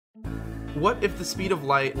What if the speed of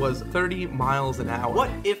light was 30 miles an hour? What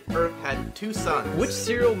if Earth had two suns? Which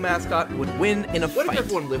cereal mascot would win in a fight? What if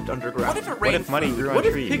everyone lived underground? What if it rained What if money food? grew on What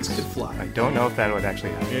trees? if pigs could fly? I don't know if that would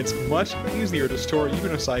actually happen. It's much easier to store a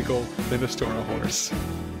unicycle than to store a horse.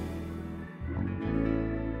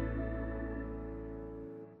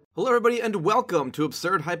 Hello, everybody, and welcome to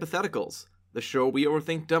Absurd Hypotheticals, the show where we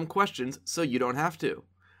overthink dumb questions so you don't have to.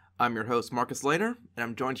 I'm your host, Marcus Lehner, and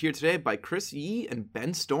I'm joined here today by Chris Yee and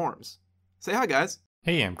Ben Storms. Say hi, guys.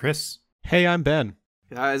 Hey, I'm Chris. Hey, I'm Ben.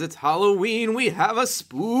 Guys, it's Halloween. We have a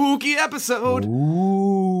spooky episode.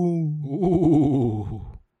 Ooh.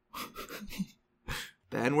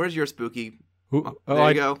 Ben, where's your spooky? Ooh. There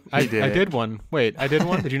you go. I did it. did one. Wait, I did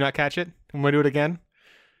one? Did you not catch it? I'm going to do it again?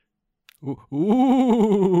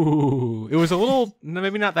 Ooh. It was a little,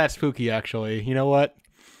 maybe not that spooky, actually. You know what?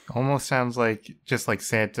 Almost sounds like just like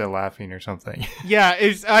Santa laughing or something. Yeah,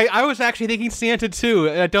 I was actually thinking Santa too.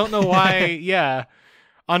 I don't know why. Yeah.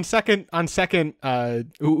 On second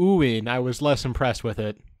oohing, I was less impressed with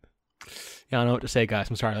it. Yeah, I don't know what to say, guys.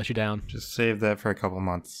 I'm sorry I let you down. Just save that for a couple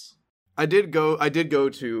months. I did go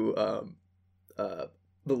to the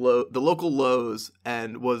local Lowe's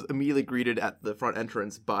and was immediately greeted at the front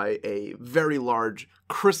entrance by a very large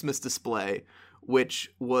Christmas display,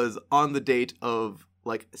 which was on the date of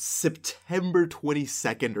like September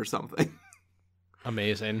 22nd or something.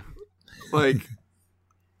 Amazing. Like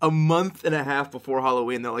a month and a half before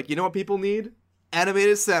Halloween, they're like, you know what people need?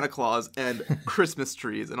 Animated Santa Claus and Christmas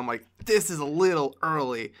trees. And I'm like, this is a little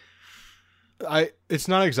early. It's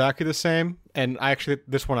not exactly the same, and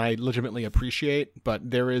this one I legitimately appreciate, but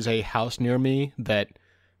there is a house near me that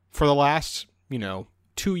for the last,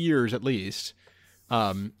 2 years at least,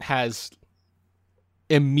 has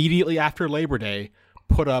immediately after Labor Day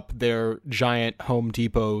put up their giant Home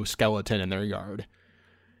Depot skeleton in their yard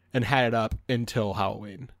and had it up until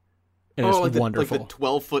Halloween. And it's like wonderful. Like the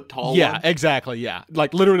 12-foot tall yeah, one? exactly, yeah.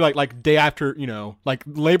 Like literally like day after, like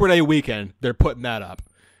Labor Day weekend, they're putting that up.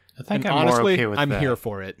 I think And I'm honestly, more okay with I'm that. here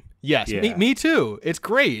for it. Yes, Yeah. me too. It's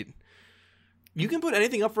great. You can put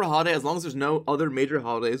anything up for a holiday as long as there's no other major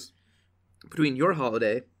holidays between your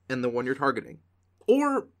holiday and the one you're targeting.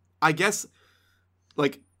 Or, I guess,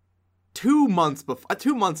 like 2 months before.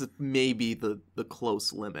 2 months is maybe the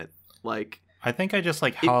close limit. Like, I think I just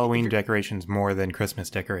like Halloween decorations more than Christmas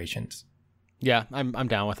decorations. Yeah, I'm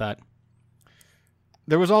down with that.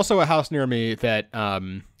 There was also a house near me that,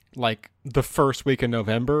 like the first week in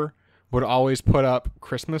November, would always put up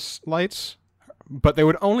Christmas lights, but they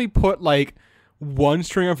would only put like one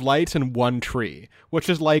string of lights and one tree, which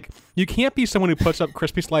is like, you can't be someone who puts up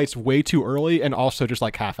Christmas lights way too early and also just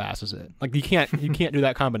like half-asses it. Like you can't do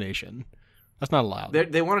that combination. That's not allowed.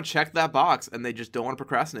 they want to check that box, and they just don't want to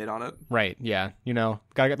procrastinate on it. Right, yeah. Gotta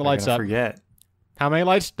get the I'm lights gonna up. Forget. How many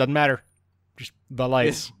lights? Doesn't matter. Just the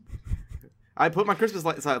lights. I put my Christmas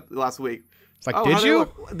lights out last week. It's like, How did they you?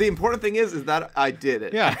 look? The important thing is that I did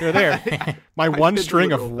it. Yeah, they're there. My one did string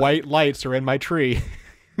the of little white lights are in my tree.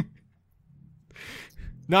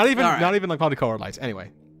 Not even All right. like multicolored lights.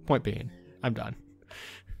 Anyway, point being, I'm done.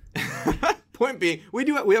 Point being, we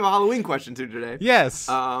have a Halloween question too today. Yes.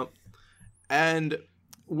 And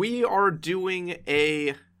we are doing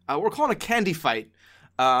we're calling a candy fight.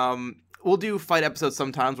 We'll do fight episodes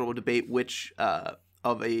sometimes where we'll debate which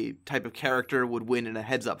of a type of character would win in a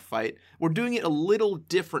heads-up fight. We're doing it a little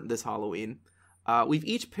different this Halloween. We've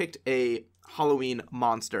each picked a Halloween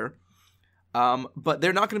monster, but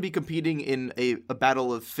they're not going to be competing in a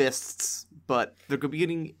battle of fists, but they're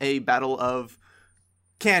competing a battle of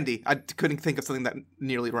candy. I couldn't think of something that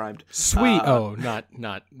nearly rhymed. Sweet.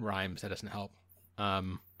 Not rhymes. That doesn't help. I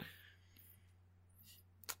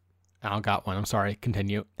don't got one. I'm sorry.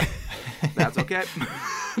 Continue. That's okay.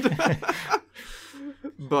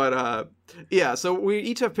 But, yeah, so we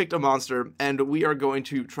each have picked a monster, and we are going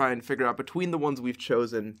to try and figure out between the ones we've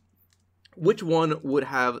chosen which one would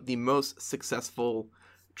have the most successful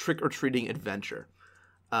trick-or-treating adventure.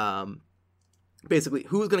 Basically,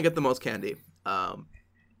 who's going to get the most candy?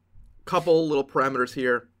 Couple little parameters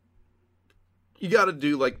here. You got to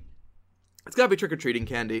do, like, it's got to be trick-or-treating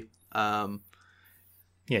candy. Yeah,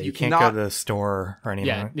 you can't cannot- go to the store or anything.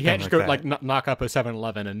 Yeah, you can't just go that. like knock up a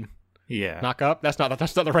 7-Eleven and Yeah. knock up. That's not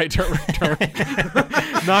the right term.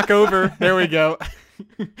 Knock over. There we go.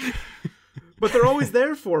 But they're always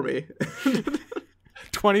there for me.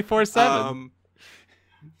 24/7.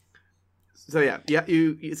 So yeah,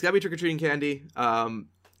 it's gotta be trick or treating candy.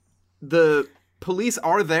 The police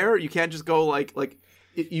are there. You can't just go like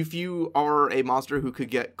if you are a monster who could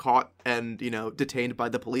get caught and detained by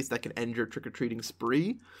the police, that can end your trick or treating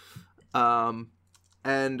spree.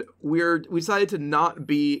 and we decided to not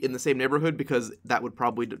be in the same neighborhood because that would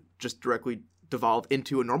probably just directly devolve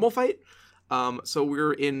into a normal fight. So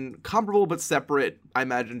we're in comparable but separate, I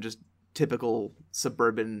imagine, just typical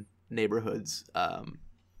suburban neighborhoods,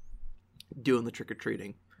 doing the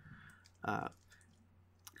trick-or-treating.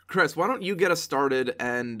 Chris, why don't you get us started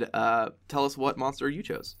and tell us what monster you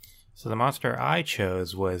chose? So the monster I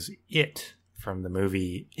chose was It, from the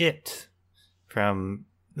movie It, from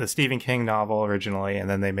the Stephen King novel originally, and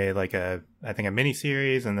then they made like I think a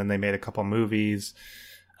miniseries, and then they made a couple movies.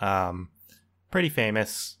 Pretty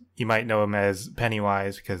famous. You might know him as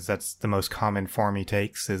Pennywise because that's the most common form he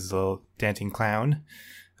takes, is the little dancing clown.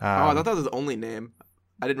 I thought that was his only name.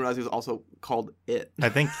 I didn't realize he was also called It. I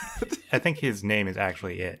think his name is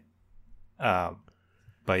actually It.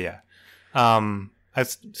 But yeah. I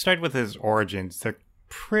started with his origins. They're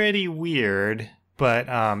pretty weird, but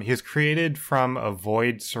he was created from a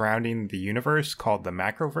void surrounding the universe called the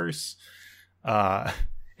Macroverse.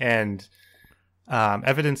 And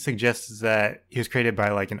evidence suggests that he was created by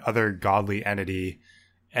like an other godly entity,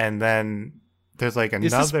 and then there's like another.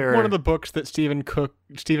 Is this one of the books that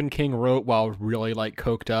Stephen King wrote while really like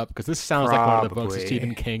coked up? Because this sounds like one of the books that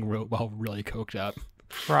Stephen King wrote while really coked up.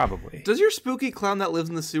 Probably. Does your spooky clown that lives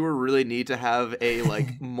in the sewer really need to have a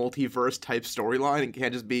like multiverse type storyline? It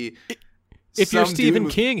can't just be. If you're Stephen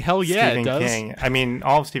King, hell yeah, Stephen it does. King. I mean,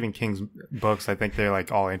 all of Stephen King's books, I think they're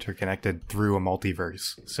like all interconnected through a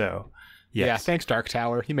multiverse. So, yes. Yeah, thanks, Dark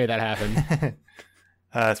Tower. You made that happen.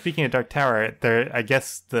 Speaking of Dark Tower, I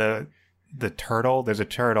guess the turtle. There's a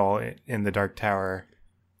turtle in the Dark Tower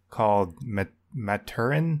called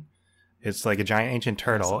Maturin. It's like a giant ancient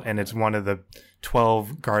turtle, and it's one of the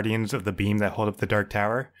 12 guardians of the beam that hold up the Dark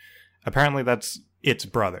Tower. Apparently, that's its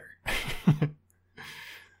brother.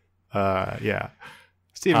 Yeah.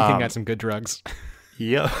 Stephen King got some good drugs.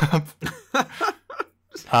 Yep.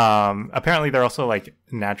 Apparently they're also like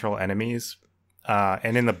natural enemies.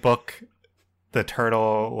 And in the book, the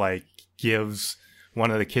turtle like gives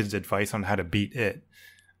one of the kids advice on how to beat it.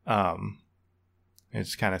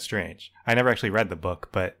 It's kind of strange. I never actually read the book,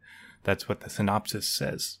 but that's what the synopsis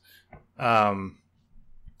says. I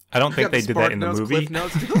don't think they did that in the movie. Cliff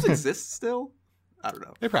Notes. Do those exist still? I don't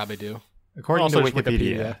know. They probably do. According to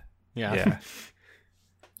Wikipedia. Yeah.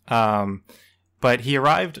 But he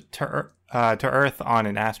arrived to Earth on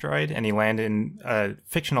an asteroid, and he landed in a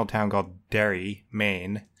fictional town called Derry,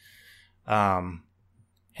 Maine.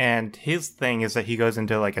 And his thing is that he goes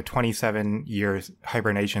into like a 27-year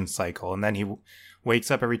hibernation cycle, and then he wakes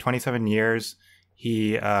up every 27 years.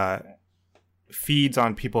 He feeds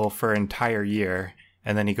on people for an entire year,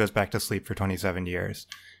 and then he goes back to sleep for 27 years.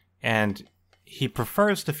 And he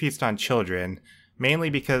prefers to feast on children, mainly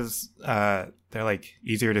because they're like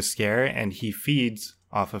easier to scare, and he feeds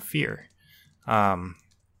off of fear. Like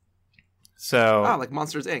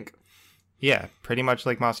Monsters, Inc. Yeah, pretty much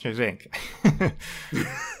like Monsters, Inc.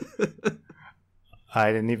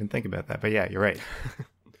 I didn't even think about that, but yeah, you're right.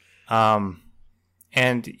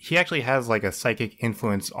 And he actually has like a psychic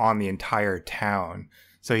influence on the entire town.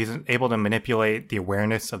 So he's able to manipulate the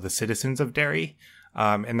awareness of the citizens of Derry.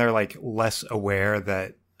 And they're like less aware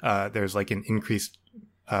that there's like an increased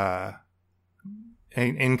level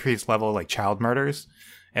of like child murders,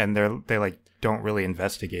 and they like don't really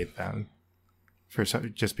investigate them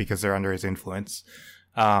just because they're under his influence.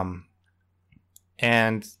 And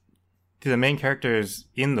the main characters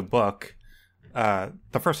in the book,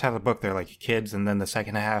 the first half of the book they're like kids, and then the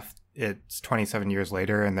second half it's 27 years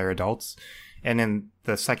later and they're adults. And in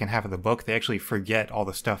the second half of the book they actually forget all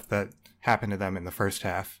the stuff that happened to them in the first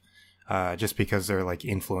half, just because they're like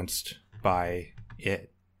influenced by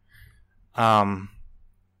it. And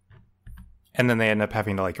then they end up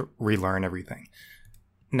having to like relearn everything.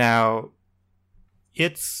 Now,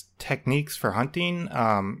 its techniques for hunting,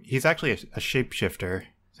 he's actually a shapeshifter,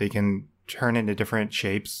 so he can turn into different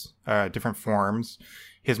shapes, different forms.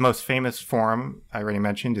 His most famous form, I already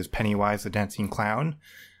mentioned, is Pennywise the Dancing Clown.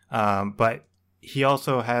 But he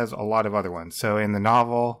also has a lot of other ones. So in the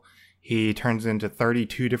novel, he turns into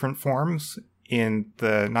 32 different forms. In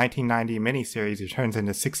the 1990 miniseries, he turns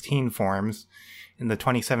into 16 forms. In the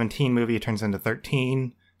 2017 movie, he turns into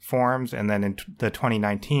 13 forms. And then in the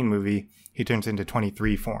 2019 movie, he turns into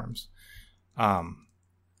 23 forms. A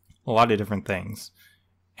lot of different things.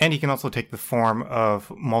 And he can also take the form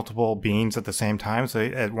of multiple beings at the same time. So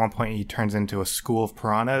at one point, he turns into a school of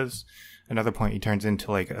piranhas. Another point, he turns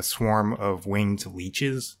into like a swarm of winged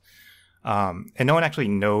leeches. And no one actually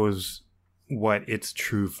knows what its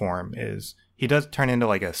true form is. He does turn into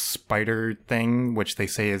like a spider thing, which they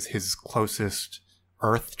say is his closest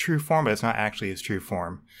Earth true form, but it's not actually his true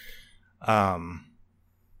form.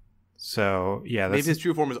 So yeah, Maybe his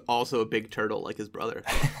true form is also a big turtle like his brother.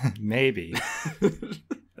 maybe.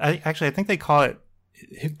 I think they call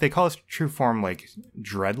his true form like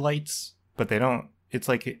dreadlights, but they don't. It's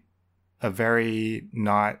like a very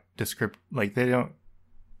not descript. Like they don't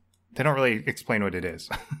really explain what it is.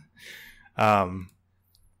 But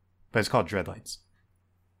it's called dreadlights.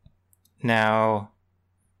 Now,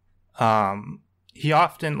 he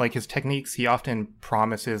often, like his techniques, he often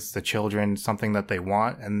promises the children something that they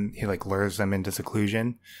want, and he like lures them into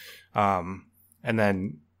seclusion. And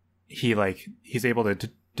then he's able to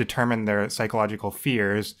determine their psychological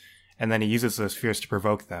fears, and then he uses those fears to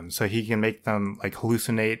provoke them. So he can make them like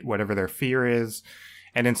hallucinate whatever their fear is.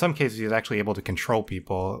 And in some cases, he's actually able to control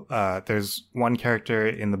people. There's one character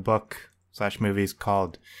in the book / movies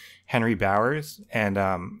called Henry Bowers, and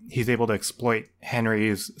he's able to exploit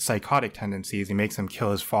Henry's psychotic tendencies. He makes him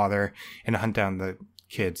kill his father and hunt down the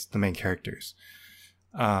kids, the main characters.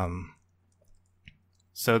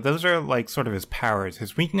 So those are like sort of his powers.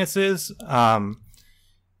 His weaknesses,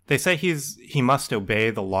 they say he must obey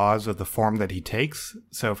the laws of the form that he takes.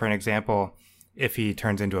 So for an example, if he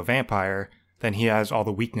turns into a vampire, then he has all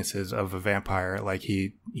the weaknesses of a vampire, like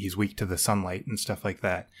he's weak to the sunlight and stuff like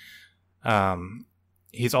that.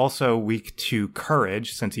 He's also weak to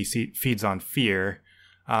courage, since he feeds on fear.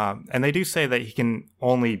 And they do say that he can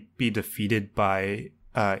only be defeated by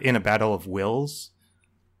in a battle of wills,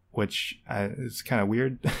 which is kind of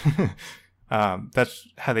weird. That's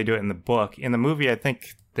how they do it in the book. In the movie, I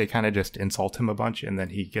think they kind of just insult him a bunch, and then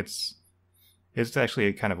he gets... It's actually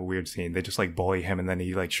a kind of a weird scene. They just like bully him, and then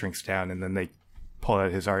he like shrinks down, and then they pull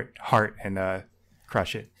out his heart and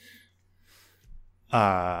crush it.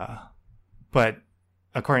 But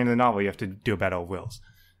according to the novel, you have to do a battle of wills.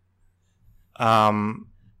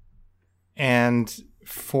 And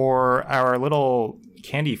for our little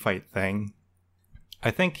candy fight thing,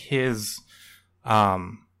 I think his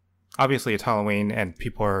obviously it's Halloween, and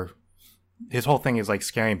his whole thing is like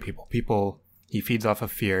scaring people. He feeds off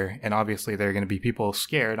of fear, and obviously there are going to be people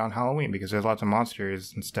scared on Halloween because there's lots of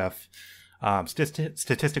monsters and stuff.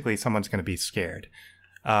 Statistically, someone's going to be scared.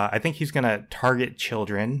 I think he's going to target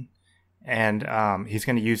children, and he's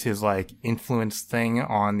going to use his like influence thing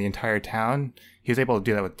on the entire town. He was able to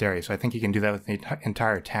do that with Derry, so I think he can do that with the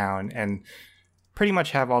entire town and pretty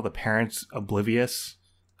much have all the parents oblivious,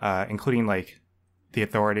 including like the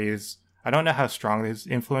authorities. I don't know how strong his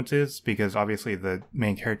influence is, because obviously the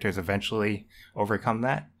main characters eventually overcome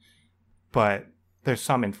that, but there's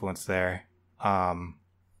some influence there. And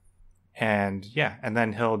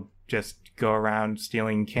then he'll just go around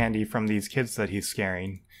stealing candy from these kids that he's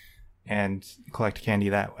scaring and collect candy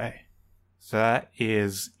that way. So that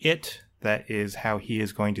is it. That is how he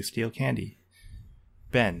is going to steal candy.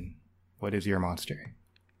 Ben, what is your monster?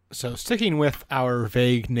 So sticking with our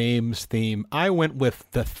vague names theme, I went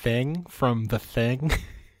with The Thing from The Thing.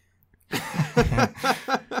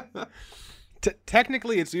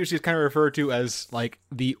 Technically, it's usually kind of referred to as like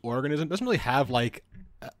the organism. It doesn't really have like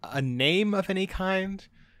a name of any kind.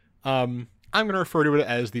 I'm going to refer to it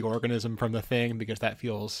as the organism from The Thing because that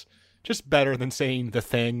feels just better than saying The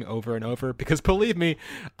Thing over and over. Because believe me,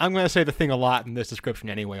 I'm going to say The Thing a lot in this description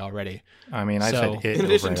anyway already. I mean, I said it in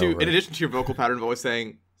addition over. In addition to your vocal pattern of always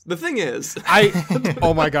saying, the thing is...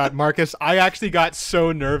 Oh my God, Marcus, I actually got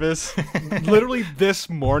so nervous. Literally this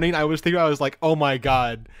morning, I was like, oh my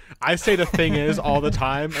God, I say the thing is all the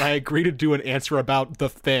time, and I agree to do an answer about the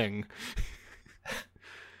thing.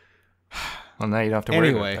 Well, now you don't have to worry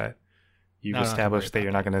about that. You've established that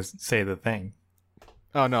you're not going to say the thing.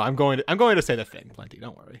 Oh no, I'm going to say the thing plenty,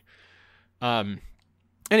 don't worry.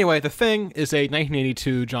 Anyway, The Thing is a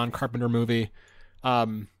 1982 John Carpenter movie.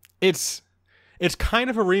 It's kind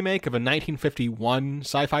of a remake of a 1951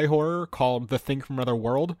 sci-fi horror called The Thing from Another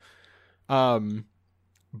World.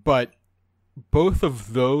 But both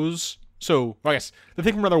of those... So, I guess, The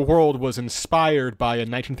Thing from Another World was inspired by a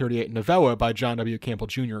 1938 novella by John W. Campbell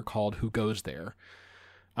Jr. called Who Goes There?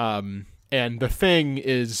 And The Thing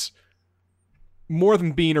is... more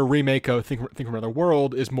than being a remake of Thing from Another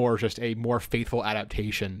World, is more just a more faithful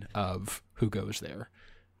adaptation of Who Goes There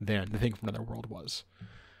than The Thing from Another World was.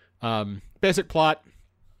 Basic plot,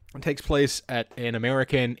 it takes place at an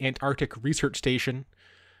American Antarctic research station.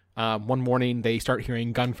 One morning, they start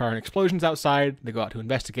hearing gunfire and explosions outside. They go out to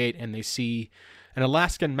investigate, and they see an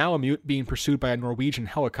Alaskan Malamute being pursued by a Norwegian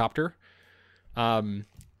helicopter.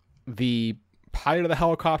 The pilot of the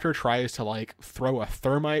helicopter tries to, throw a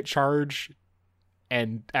thermite charge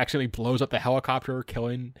and accidentally blows up the helicopter,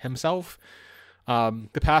 killing himself.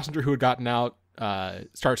 The passenger who had gotten out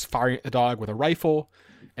starts firing at the dog with a rifle,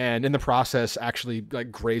 and in the process actually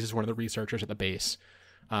grazes one of the researchers at the base.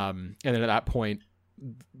 And then at that point,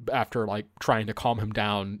 after like trying to calm him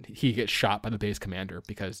down, he gets shot by the base commander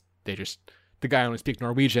because the guy only speaks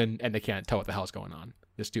Norwegian and they can't tell what the hell's going on.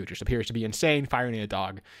 This dude just appears to be insane, firing at a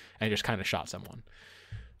dog, and just kind of shot someone.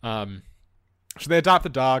 So they adopt the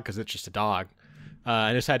dog because it's just a dog,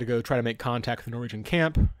 and decide to go try to make contact with the Norwegian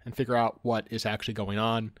camp and figure out what is actually going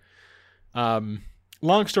on.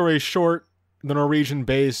 Long story short, the Norwegian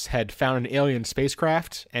base had found an alien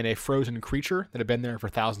spacecraft and a frozen creature that had been there for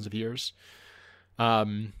thousands of years.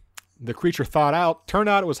 The creature turned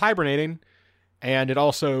out it was hibernating, and it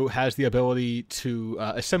also has the ability to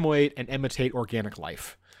assimilate and imitate organic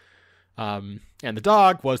life. And the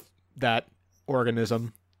dog was that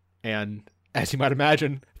organism, and as you might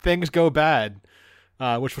imagine, things go bad,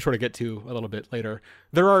 which we'll sort of get to a little bit later.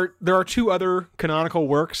 There are two other canonical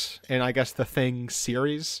works in, I guess, the Thing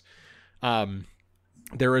series.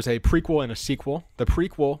 There is a prequel and a sequel. The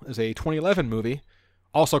prequel is a 2011 movie,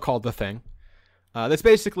 also called The Thing. That's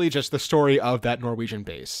basically just the story of that Norwegian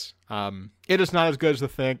base. It is not as good as The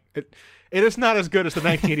Thing. It is not as good as the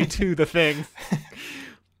 1982 The Thing,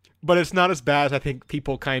 but it's not as bad as I think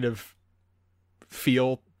people kind of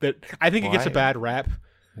feel. That I think it gets a bad rap.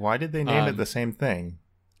 Why did they name it the same thing?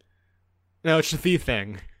 No, it's The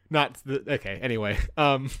Thing, not the. Okay, anyway.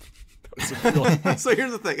 So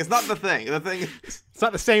here's the thing: it's not the thing. The thing. It's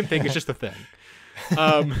not the same thing. It's just the thing.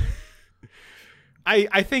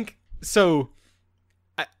 I think so.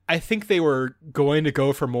 I think they were going to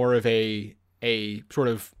go for more of a sort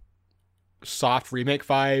of soft remake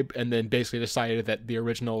vibe, and then basically decided that the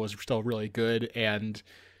original was still really good and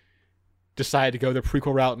decided to go the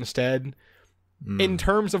prequel route instead. In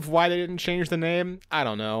terms of why they didn't change the name, I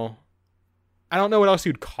don't know. I don't know what else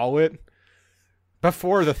you'd call it.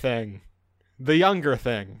 Before The Thing, the younger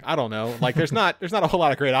Thing. I don't know. Like there's not a whole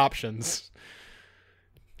lot of great options.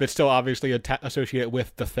 That's still obviously associated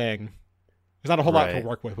with The Thing. There's not a whole lot to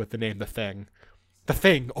work with the name The Thing. The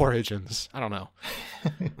Thing Origins. I don't know.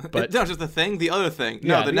 But it's not just The Thing, the other thing.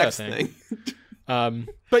 No, the next thing.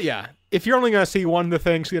 But yeah, if you're only going to see one of The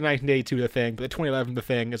Thing, see the 1982 The Thing, but the 2011 The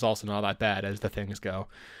Thing is also not that bad as The Things go.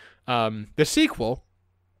 The sequel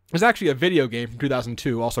is actually a video game from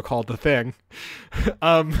 2002, also called The Thing.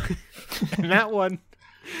 And that one,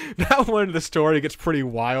 the story gets pretty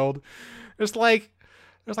wild. There's like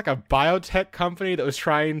a biotech company that was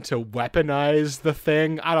trying to weaponize the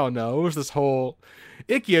Thing. I don't know. It was this whole...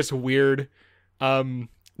 It gets weird.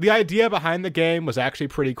 The idea behind the game was actually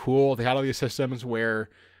pretty cool. They had all these systems where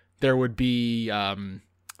there would be,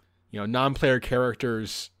 non-player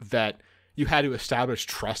characters that you had to establish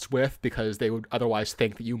trust with because they would otherwise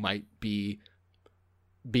think that you might be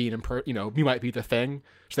you might be the Thing.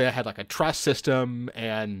 So they had like a trust system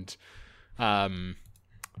and a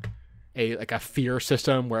fear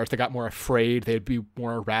system where if they got more afraid, they'd be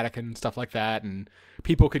more erratic and stuff like that. And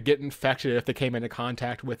people could get infected if they came into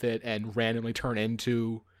contact with it and randomly turn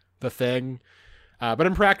into the Thing. But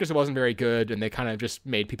in practice, it wasn't very good, and they kind of just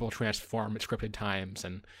made people transform at scripted times,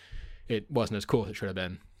 and it wasn't as cool as it should have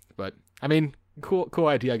been. But, I mean, cool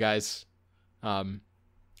idea, guys. I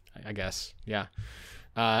guess, yeah.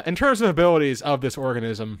 In terms of abilities of this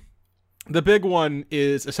organism, the big one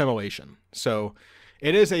is assimilation. So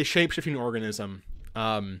it is a shape-shifting organism.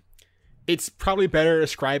 It's probably better to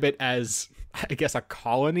describe it as, I guess, a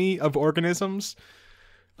colony of organisms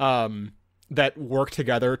that work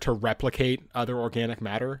together to replicate other organic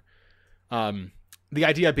matter. The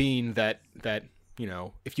idea being that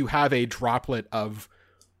if you have a droplet of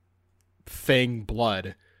Thing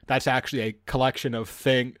blood, that's actually a collection of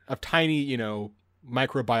tiny,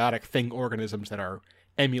 microbiotic Thing organisms that are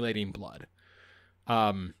emulating blood.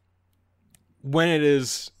 When it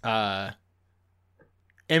is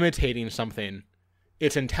imitating something,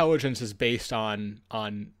 its intelligence is based on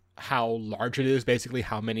how large it is, basically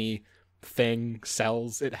how many Thing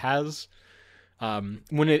cells it has.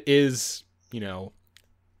 When it is,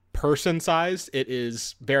 person-sized, it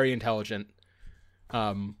is very intelligent.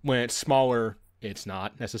 When it's smaller, it's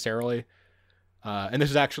not necessarily. And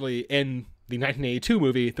this is actually in the 1982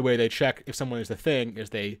 movie. The way they check if someone is the Thing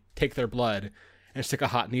is they take their blood and stick a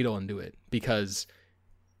hot needle into it, because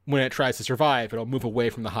when it tries to survive, it'll move away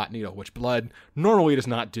from the hot needle, which blood normally does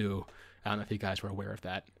not do. I don't know if you guys were aware of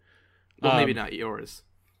that. Well, maybe not yours.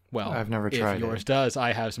 Well, I've never tried if yours it. does,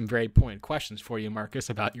 I have some very pointed questions for you, Marcus,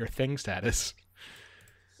 about your Thing status.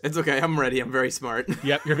 It's okay. I'm ready. I'm very smart.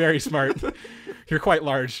 Yep, you're very smart. You're quite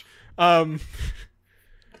large. Basically,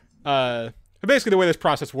 the way this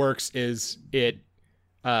process works is it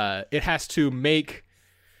has to make...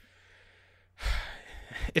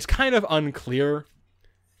 It's kind of unclear.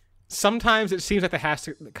 Sometimes it seems like it has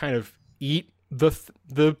to kind of eat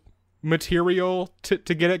the material to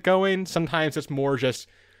get it going. Sometimes it's more just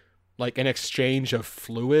like an exchange of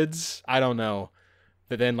fluids. I don't know.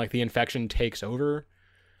 That then like the infection takes over.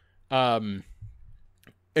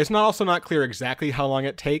 It's not clear exactly how long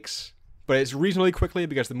it takes, but it's reasonably quickly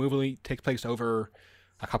because the movie takes place over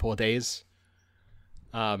a couple of days.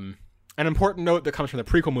 An important note that comes from the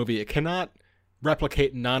prequel movie: it cannot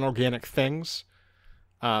replicate non-organic things.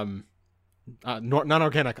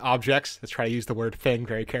 Non-organic objects. Let's try to use the word "thing"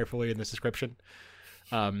 very carefully in this description.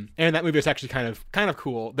 And that movie is actually kind of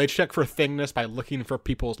cool. They check for thingness by looking for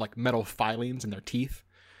people's like metal filings in their teeth,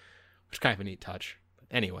 which is kind of a neat touch.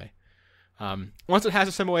 Anyway, once it has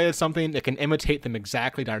assimilated something, it can imitate them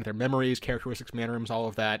exactly down to their memories, characteristics, mannerisms, all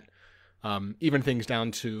of that. Even things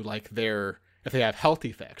down to like if they have health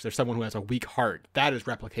defects. There's someone who has a weak heart that is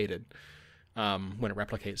replicated when it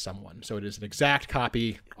replicates someone. So it is an exact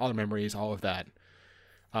copy, all the memories, all of that.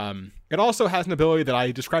 It also has an ability that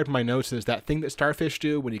I described in my notes as that thing that starfish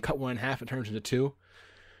do when you cut one in half, it turns into two.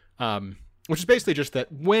 Which is basically just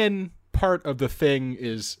that when part of the thing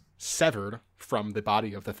is severed from the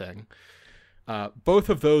body of the thing, both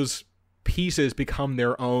of those pieces become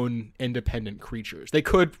their own independent creatures. They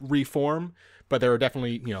could reform, but there are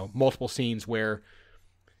definitely, multiple scenes where,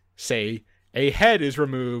 say, a head is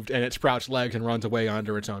removed and it sprouts legs and runs away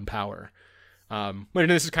under its own power. But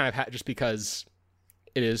this is kind of just because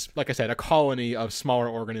it is, like I said, a colony of smaller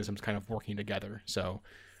organisms kind of working together. So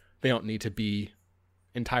they don't need to be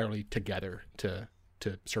entirely together to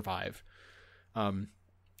survive. In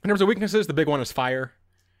terms of weaknesses, the big one is fire.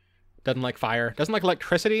 Doesn't like fire. Doesn't like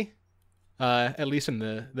electricity. At least in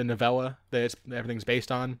the novella that everything's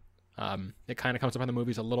based on. It kind of comes up in the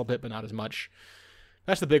movies a little bit, but not as much.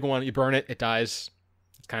 That's the big one. You burn it, it dies.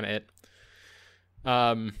 That's kind of it.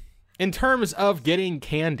 In terms of getting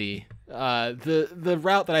candy, the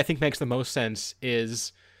route that I think makes the most sense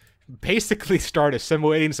is basically start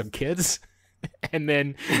assimilating some kids and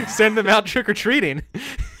then send them out trick-or-treating.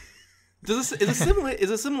 Is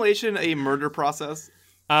assimilation a murder process?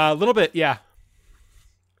 A little bit, yeah.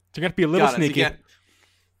 So you're going to be a little sneaky. So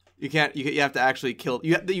you have to actually kill.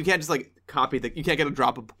 You can't just like copy you can't get a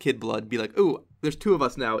drop of kid blood. Be like, ooh, there's two of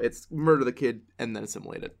us now. It's murder the kid and then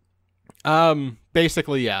assimilate it.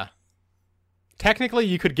 Basically, yeah. Technically,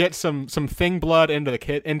 you could get some thing blood into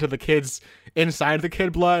the kids inside the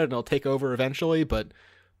kid blood, and it'll take over eventually. But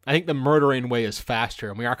I think the murdering way is faster,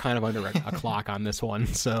 and we are kind of under a clock on this one.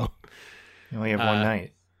 So you only have one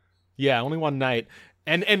night. Yeah, only one night.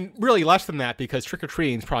 And really less than that, because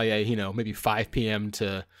trick-or-treating is probably a, maybe 5 p.m.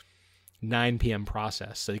 to 9 p.m.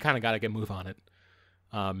 process. So you kind of got to get a move on it.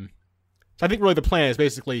 So I think really the plan is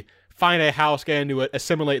basically find a house, get into it,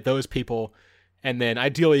 assimilate those people, and then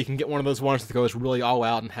ideally you can get one of those ones that goes really all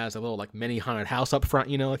out and has a little like mini haunted house up front,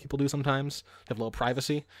 like people do sometimes. Have a little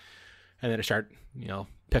privacy. And then to start,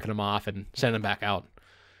 picking them off and send them back out.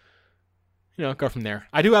 Go from there.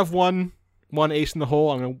 I do have one ace in the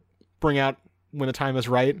hole I'm going to bring out when the time is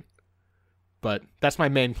right, but that's my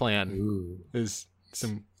main plan. Ooh. Is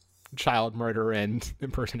some child murder and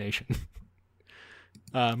impersonation.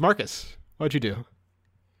 Marcus, what'd you do?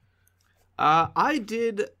 I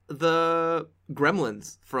did the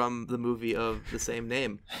Gremlins from the movie of the same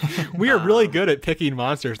name. We are really good at picking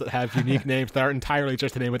monsters that have unique names that aren't entirely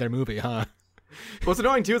just the name of their movie, huh? What's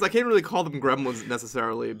annoying too is I can't really call them Gremlins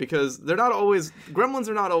necessarily because Gremlins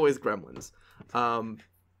are not always Gremlins.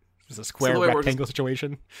 Is a square rectangle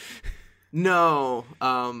situation? No.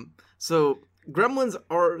 So Gremlins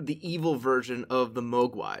are the evil version of the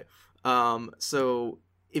Mogwai. So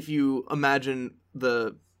if you imagine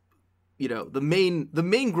the main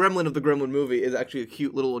gremlin of the Gremlin movie is actually a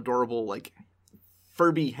cute little adorable like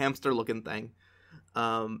Furby hamster looking thing.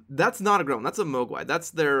 That's not a Gremlin. That's a Mogwai.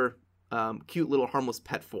 That's their cute little harmless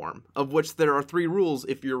pet form, of which there are 3 rules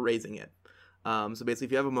if you're raising it. So basically,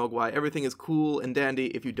 if you have a Mogwai, everything is cool and dandy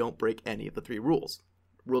if you don't break any of the 3 rules.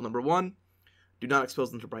 Rule number 1, do not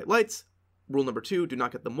expose them to bright lights. Rule number 2, do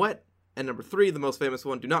not get them wet. And number 3, the most famous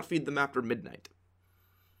one, do not feed them after midnight.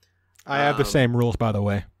 I have the same rules, by the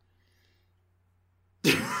way.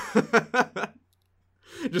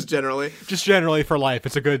 Just generally for life.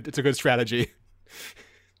 It's a good strategy.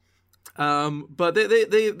 But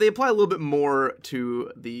they apply a little bit more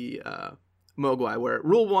to the Mogwai, where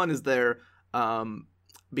rule 1 is there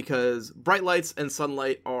because bright lights and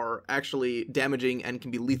sunlight are actually damaging and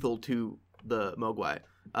can be lethal to the Mogwai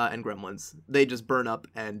and Gremlins. They just burn up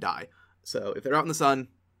and die. So if they're out in the sun,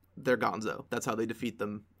 they're gonzo. That's how they defeat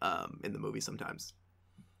them in the movie sometimes.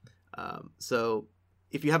 So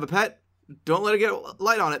if you have a pet, don't let it get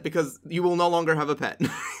light on it, because you will no longer have a pet.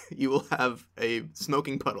 You will have a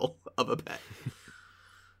smoking puddle of a pet.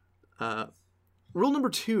 Rule number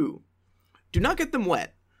 2, do not get them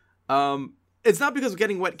wet. It's not because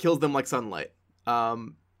getting wet kills them like sunlight.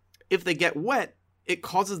 If they get wet, it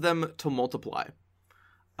causes them to multiply.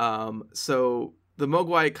 So the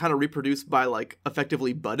Mogwai kind of reproduce by like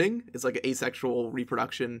effectively budding. It's like an asexual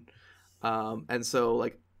reproduction. And so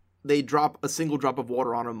like they drop a single drop of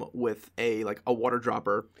water on them with a water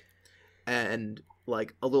dropper, and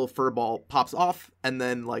like a little fur ball pops off, and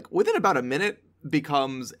then like within about a minute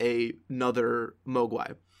becomes another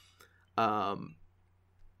Mogwai.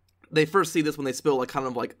 They first see this when they spill like kind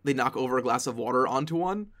of like they knock over a glass of water onto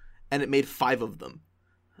one, and it made 5 of them.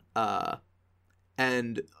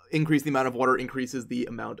 And increase the amount of water increases the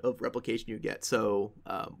amount of replication you get. So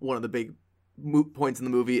one of the big points in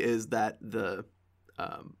the movie is that the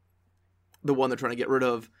one they're trying to get rid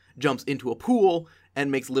of jumps into a pool and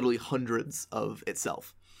makes literally hundreds of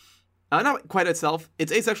itself. Not quite itself.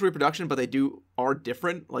 It's asexual reproduction, but they are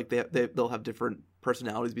different. Like they'll have different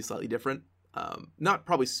personalities, be slightly different. Not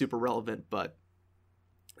probably super relevant, but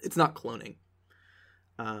it's not cloning.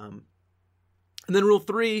 And then rule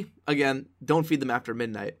 3, again, don't feed them after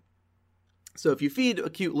midnight. So if you feed a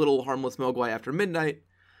cute little harmless Mogwai after midnight,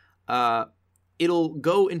 it'll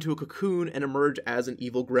go into a cocoon and emerge as an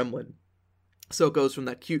evil gremlin. So it goes from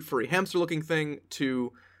that cute furry hamster looking thing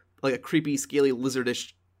to like a creepy scaly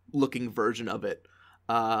lizardish looking version of it.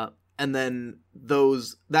 And then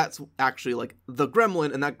that's actually like the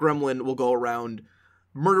gremlin, and that gremlin will go around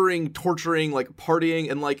murdering, torturing, like partying,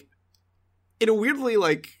 and like in a weirdly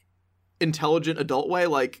like intelligent adult way.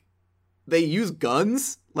 Like they use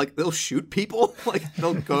guns, like they'll shoot people, like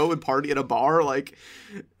they'll go and party at a bar. Like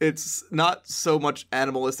it's not so much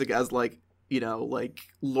animalistic as like, you know, like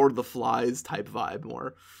Lord of the Flies type vibe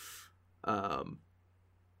more.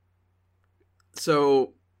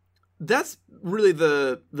 So that's really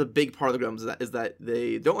the big part of the gremlins, is that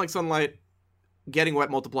they don't like sunlight, getting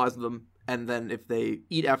wet multiplies them, and then if they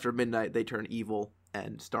eat after midnight, they turn evil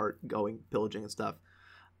and start going pillaging and stuff.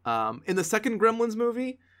 In the second Gremlins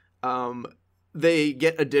movie, they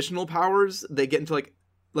get additional powers. They get into like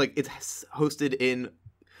it's hosted in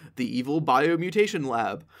the evil biomutation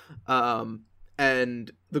lab,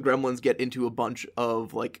 and the Gremlins get into a bunch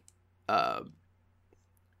of like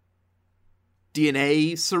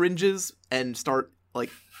DNA syringes and start like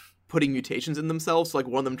putting mutations in themselves. So, like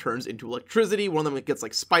one of them turns into electricity, one of them gets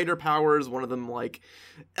like spider powers, one of them like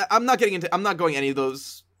I'm not going any of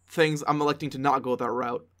those things. I'm electing to not go that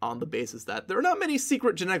route on the basis that there are not many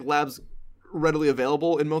secret genetic labs readily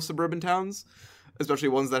available in most suburban towns, especially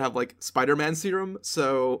ones that have like Spider-Man serum.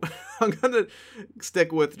 So I'm gonna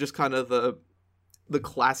stick with just kind of the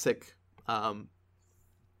classic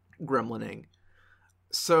gremlining.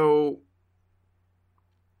 So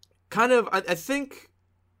kind of, I think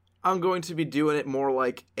I'm going to be doing it more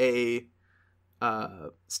like a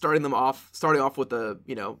starting off with the,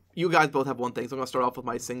 you know, you guys both have one thing, so I'm gonna start off with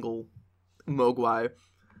my single Mogwai,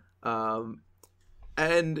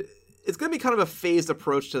 and it's gonna be kind of a phased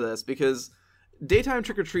approach to this, because daytime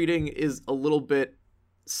trick-or-treating is a little bit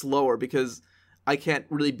slower because I can't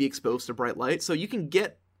really be exposed to bright light, so you can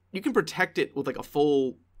protect it with like a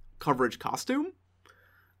full coverage costume,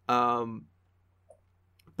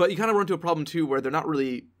 but you kind of run into a problem too where they're a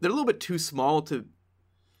little bit too small to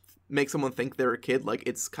make someone think they're a kid. Like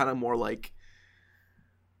it's kind of more like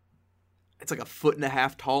it's like 1.5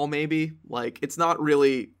 feet tall maybe. Like it's not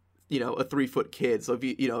really, you know, a 3-foot kid. So if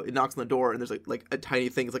you know, it knocks on the door and there's like a tiny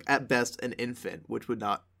thing, it's like at best an infant, which would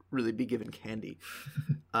not really be given candy.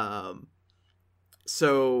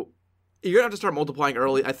 So you're gonna have to start multiplying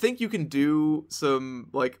early. I think you can do some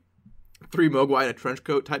like 3 Mogwai in a trench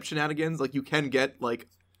coat type shenanigans. Like you can get like,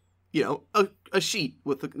 you know, a sheet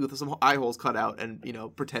with some eye holes cut out and, you know,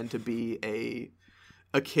 pretend to be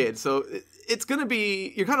a kid. So it's going to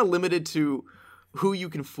be, you're kind of limited to who you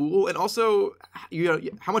can fool, and also, you know,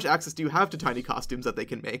 how much access do you have to tiny costumes that they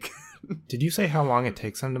can make? Did you say how long it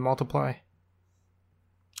takes them to multiply?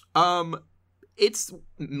 It's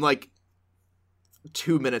like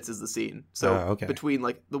 2 minutes is the scene. So okay. Between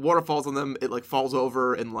like the water falls on them, it like falls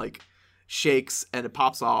over and like shakes and it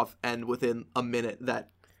pops off, and within a minute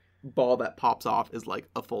that ball that pops off is like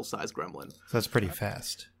a full-size gremlin. So that's pretty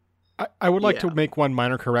fast. I would like to make one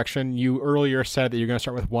minor correction. You earlier said that you're going to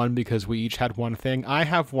start with 1 because we each had one thing. I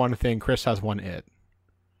have one thing. Chris has one it.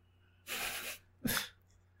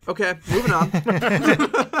 Okay, moving on.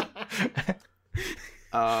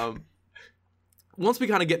 Once we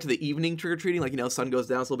kind of get to the evening trick-or-treating, like, you know, sun goes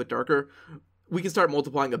down, it's a little bit darker, we can start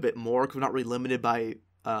multiplying a bit more because we're not really limited by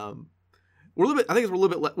we're a little bit. I think we're a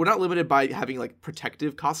little bit. We're not limited by having like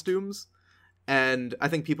protective costumes, and I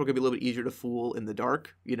think people are gonna be a little bit easier to fool in the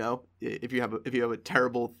dark. You know, if you have a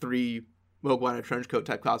terrible 3 Mogwai trench coat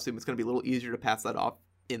type costume, it's gonna be a little easier to pass that off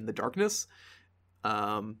in the darkness.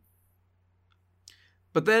 But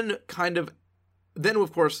then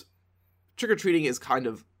of course, trick or treating is kind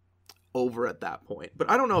of over at that point. But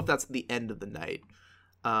I don't know if that's the end of the night.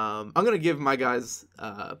 I'm gonna give my guys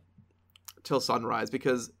till sunrise,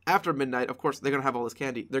 because after midnight, of course, they're gonna have all this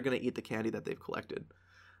candy. They're gonna eat the candy that they've collected.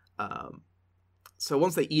 So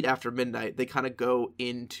once they eat after midnight, they kind of go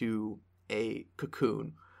into a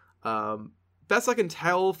cocoon. Best I can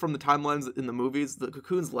tell from the timelines in the movies, the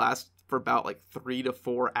cocoons last for about like 3 to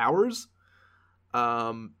 4 hours.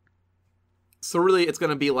 So really, it's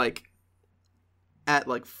gonna be like at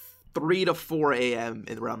like 3 to 4 a.m.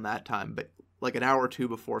 around that time, but like an hour or two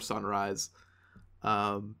before sunrise.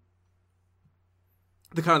 The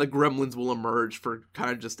gremlins will emerge for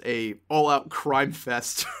kind of just a all-out crime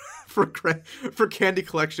fest for candy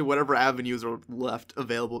collection, whatever avenues are left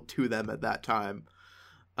available to them at that time.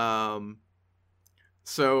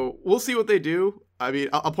 So we'll see what they do. I mean,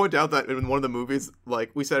 I'll point out that in one of the movies,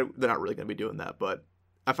 like we said, they're not really going to be doing that, but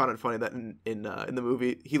I found it funny that in the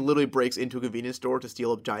movie, he literally breaks into a convenience store to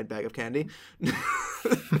steal a giant bag of candy.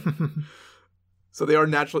 So they are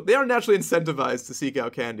naturally incentivized to seek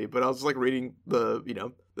out candy. But I was just like reading the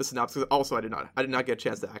synopsis. Also, I did not get a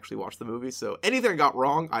chance to actually watch the movie. So anything I got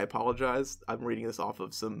wrong, I apologize. I'm reading this off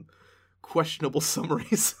of some questionable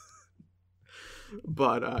summaries.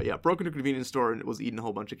 But broke into a convenience store and was eating a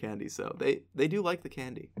whole bunch of candy. So they do like the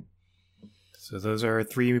candy. So those are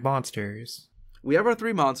 3 monsters. We have our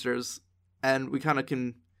 3 monsters, and we kind of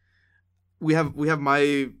can. We have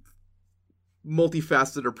my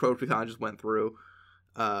multifaceted approach we kind of just went through.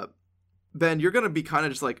 Ben, you're gonna be kind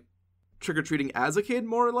of just like trick or treating as a kid,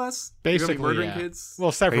 more or less. Basically, you're murdering yeah. kids.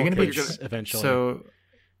 Well, several kids kids eventually. So,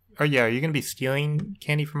 are you going to be stealing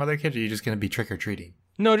candy from other kids, or are you just going to be trick or treating?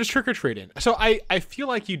 No, just trick or treating. So I feel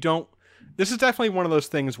like you don't. This is definitely one of those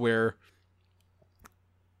things where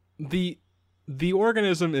the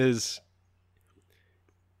organism is,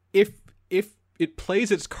 if it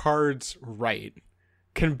plays its cards right,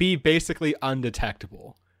 can be basically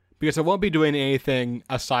undetectable, because it won't be doing anything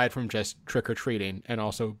aside from just trick or treating and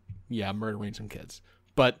also murdering some kids.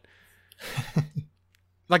 But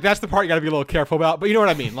like, that's the part you got to be a little careful about. But you know what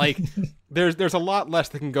I mean? Like, there's a lot less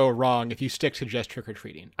that can go wrong if you stick to just trick or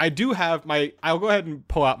treating. I'll go ahead and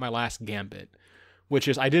pull out my last gambit, which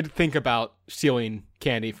is I did think about stealing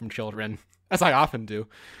candy from children, as I often do.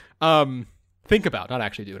 Think about, not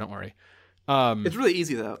actually do. Don't worry. It's really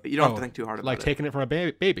easy though. You don't have to think too hard about it. Like taking it from a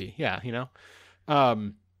baby. Yeah, you know.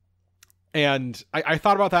 And I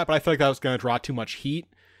thought about that, but I feel like that was going to draw too much heat.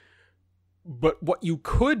 But what you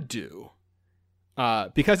could do,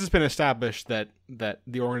 because it's been established that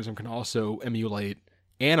the organism can also emulate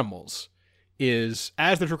animals, is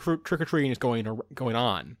as the trick-or-treating is going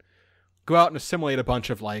on, go out and assimilate a bunch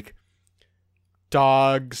of like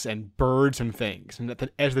dogs and birds and things. And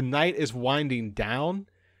as the night is winding down,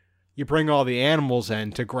 you bring all the animals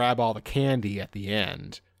in to grab all the candy at the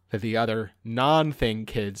end that the other non-thing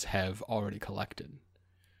kids have already collected.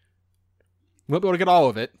 You won't be able to get all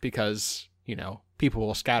of it because, people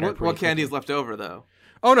will scatter. What candy is left over, though?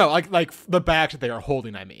 Oh, no, like the bags that they are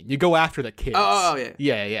holding, I mean. You go after the kids. Oh,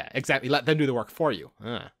 yeah. Yeah, exactly. Let them do the work for you.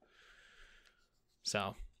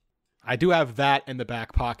 So, I do have that in the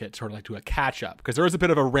back pocket, sort of like do a catch-up, because there is a bit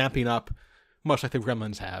of a ramping up, much like the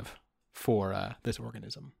Gremlins have, for this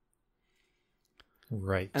organism.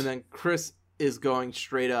 Right. And then Chris is going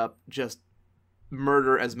straight up just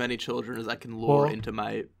murder as many children as I can lure into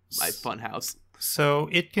my fun house. So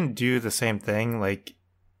it can do the same thing. Like,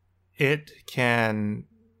 it can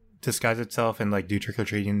disguise itself and like do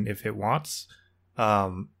trick-or-treating if it wants.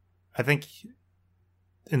 I think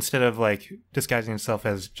instead of like disguising itself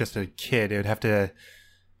as just a kid, it would have to,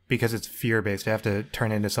 because it's fear-based, it have to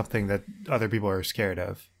turn into something that other people are scared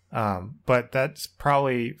of. But that's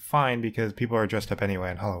probably fine because people are dressed up anyway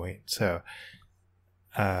on Halloween. So,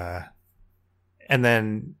 and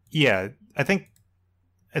then, I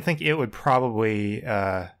think it would probably,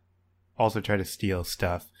 also try to steal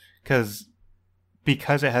stuff because it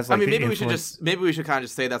has like, maybe we should kind of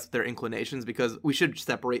just say that's their inclinations, because we should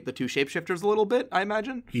separate the two shapeshifters a little bit, I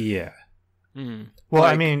imagine. Yeah. Mm-hmm. Well,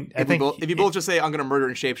 like, I mean, if you both just say I'm going to murder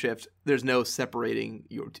and shapeshift, there's no separating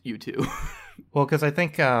you two. Well, because I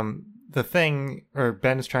think the thing, or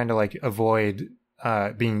Ben is trying to like avoid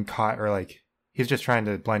being caught, or like he's just trying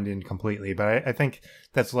to blend in completely. But I think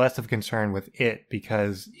that's less of a concern with it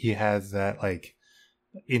because he has that like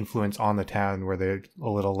influence on the town where they're a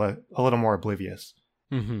little more oblivious.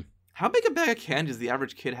 Mm-hmm. How big a bag of candy does the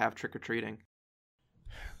average kid have trick or treating?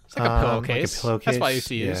 It's like a pillowcase. Like a pillowcase. That's what I used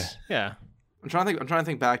to use. Yeah. I'm trying to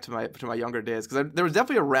think back to my younger days, because there was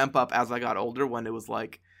definitely a ramp up as I got older when it was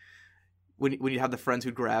like when you have the friends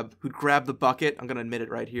who'd grab the bucket. I'm gonna admit it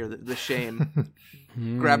right here, the shame,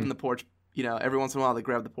 grabbing the porch. You know, every once in a while they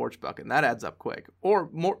grab the porch bucket, and that adds up quick. Or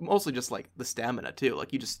mostly just like the stamina too.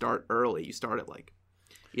 Like you just start early. You start at like,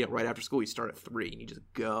 you know, right after school. You start at 3 and you just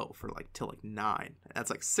go for like till like 9. That's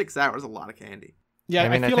like 6 hours. A lot of candy. Yeah, I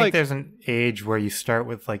mean, I feel think like there's an age where you start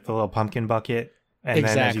with like the little pumpkin bucket, and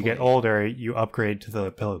then as you get Exactly. older, you upgrade to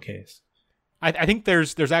the pillowcase. I think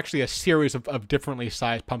there's actually a series of differently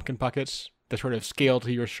sized pumpkin buckets that sort of scale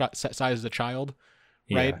to your size as a child,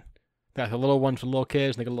 right? Yeah. Got the little ones for little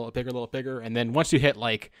kids, and they get a little bigger. And then once you hit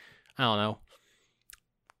like, I don't know,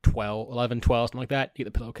 11, 12, something like that, you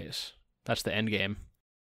get the pillowcase. That's the end game.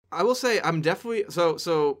 I will say I'm definitely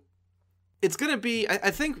so it's gonna be.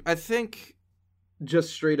 I think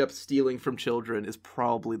just straight up stealing from children is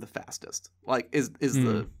probably the fastest. Like is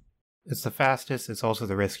the It's the fastest. It's also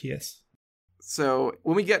the riskiest. so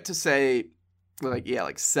when we get to say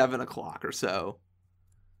like 7 o'clock or so,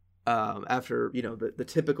 after, you know,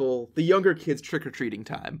 the younger kids trick-or-treating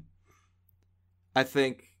time, I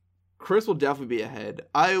think Chris will definitely be ahead.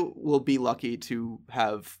 I will be lucky to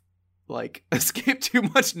have like escaped too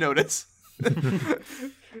much notice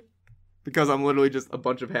because I'm literally just a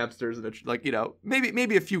bunch of hamsters and like, you know,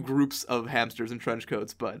 maybe a few groups of hamsters in trench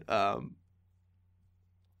coats, but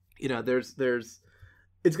you know, there's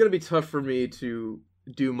it's gonna be tough for me to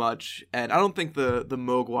do much, and I don't think the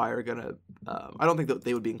Mogwai are gonna. I don't think that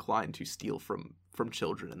they would be inclined to steal from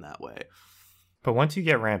children in that way. But once you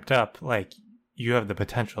get ramped up, like, you have the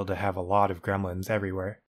potential to have a lot of gremlins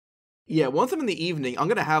everywhere. Yeah, once I'm in the evening, I'm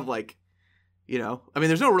gonna have like, you know, I mean,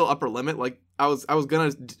 there's no real upper limit. Like, I was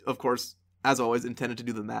gonna, of course, as always, intended to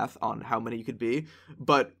do the math on how many you could be,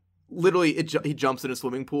 but literally, he jumps in a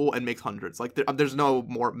swimming pool and makes hundreds. Like, there's no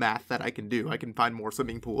more math that I can do. I can find more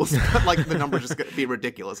swimming pools, but like the number's just gonna be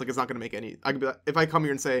ridiculous. Like, it's not gonna make any. I could be like, if I come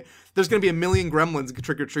here and say there's gonna be 1 million gremlins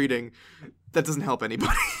trick or treating, that doesn't help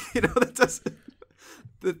anybody. You know, that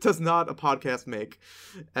does not a podcast make.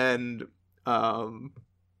 And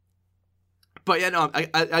but yeah, no,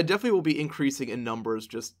 I definitely will be increasing in numbers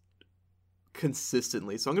just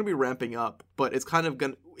consistently. So I'm gonna be ramping up, but it's kind of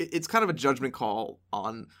a judgment call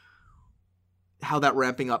on how that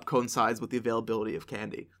ramping up coincides with the availability of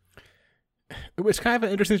candy. It was kind of an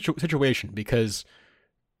interesting situation because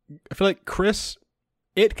I feel like Chris,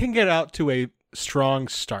 it can get out to a strong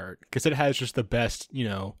start because it has just the best, you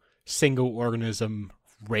know, single organism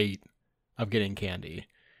rate of getting candy.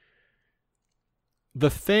 The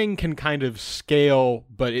thing can kind of scale,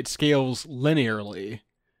 but it scales linearly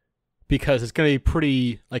because it's going to be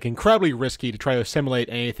pretty, like, incredibly risky to try to assimilate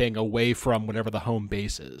anything away from whatever the home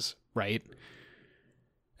base is, right?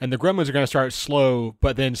 And the gremlins are going to start slow,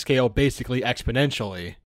 but then scale basically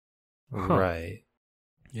exponentially. Huh. Right.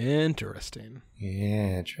 Interesting.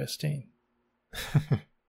 Interesting.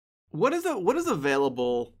 What is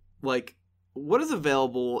available? Like, what is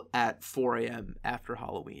available at 4 a.m. after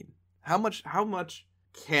Halloween? How much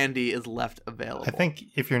candy is left available? I think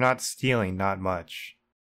if you're not stealing, not much.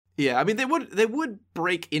 Yeah, I mean they would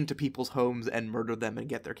break into people's homes and murder them and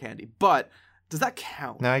get their candy, but does that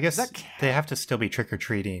count? No, I guess they have to still be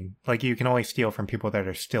trick-or-treating. Like, you can only steal from people that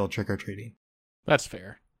are still trick-or-treating. That's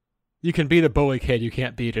fair. You can be the bully kid, you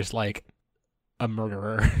can't be just like a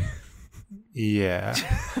murderer. Yeah.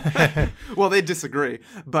 Well, they disagree,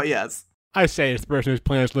 but yes. I say it's the person whose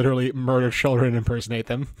plan is literally murder children and impersonate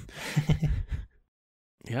them.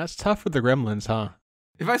 Yeah, it's tough with the gremlins, huh?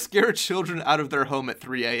 If I scare children out of their home at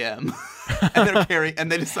 3 a.m.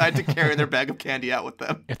 and they decide to carry their bag of candy out with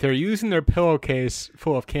them. If they're using their pillowcase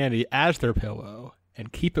full of candy as their pillow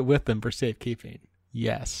and keep it with them for safekeeping,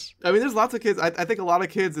 yes. I mean, there's lots of kids. I think a lot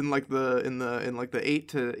of kids in like the 8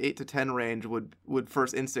 to 10 range would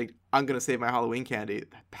first instinct, I'm gonna save my Halloween candy.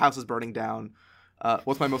 House is burning down.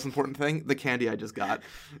 What's my most important thing? The candy I just got.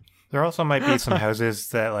 There also might be some houses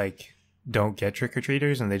that, like, don't get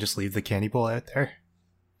trick-or-treaters and they just leave the candy bowl out there.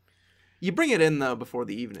 You bring it in, though, before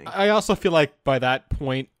the evening. I also feel like by that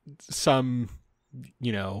point, some,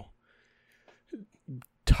 you know,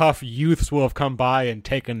 tough youths will have come by and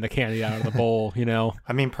taken the candy out of the bowl, you know?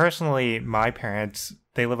 I mean, personally, my parents,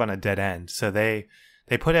 they live on a dead end. So they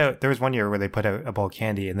put out, there was one year where they put out a bowl of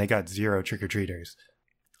candy and they got 0 trick-or-treaters.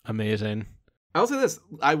 Amazing. I will say this: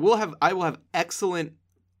 I will have excellent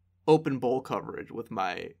open bowl coverage with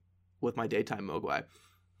my daytime Mogwai.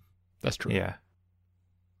 That's true. Yeah.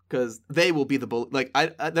 because they will be the like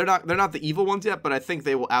they're not the evil ones yet, but I think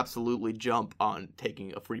they will absolutely jump on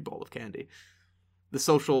taking a free bowl of candy. The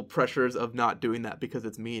social pressures of not doing that because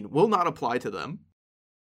it's mean will not apply to them.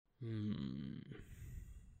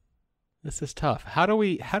 This is tough. How do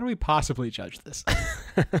we possibly judge this?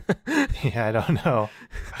 Yeah, I don't know.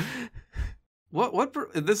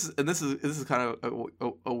 This is kind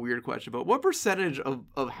of a weird question, but what percentage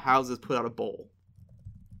of houses put out a bowl?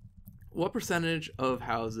 What percentage of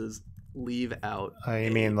houses leave out? I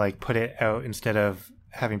mean, like, put it out instead of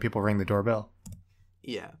having people ring the doorbell?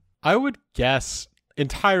 Yeah. I would guess,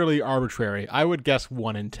 entirely arbitrary, I would guess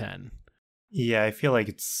 1 in 10. Yeah, I feel like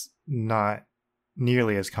it's not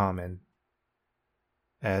nearly as common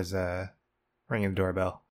as ringing the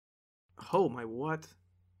doorbell. Oh, my what?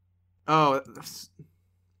 Oh,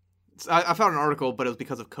 I found an article, but it was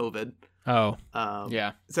because of COVID. Oh,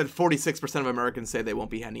 yeah. It said 46% of Americans say they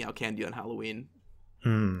won't be handing out candy on Halloween.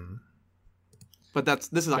 But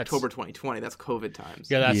this is October 2020. That's COVID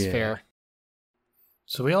times. Yeah, that's fair.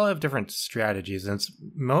 So we all have different strategies, and it's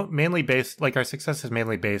mainly based, like, our success is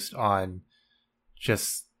mainly based on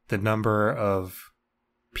just the number of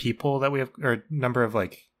people that we have, or number of,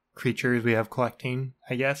 like, creatures we have collecting,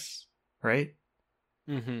 I guess, right?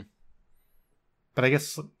 Mm-hmm. But I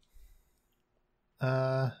guess,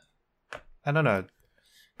 I don't know,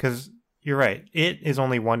 because you're right. It is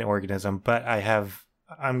only one organism, but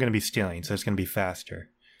I'm going to be stealing, so it's going to be faster.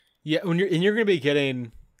 Yeah, you're going to be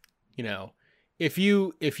getting, if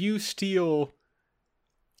you steal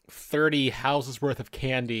 30 houses worth of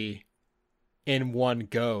candy in one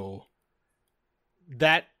go,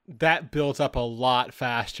 that builds up a lot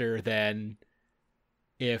faster than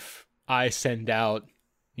if I send out,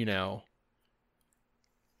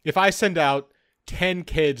 if I send out 10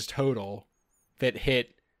 kids total that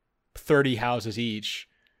hit 30 houses each,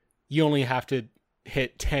 you only have to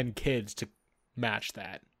hit 10 kids to match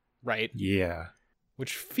that, right? Yeah.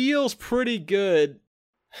 Which feels pretty good.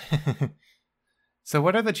 So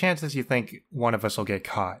what are the chances you think one of us will get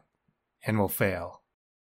caught and will fail?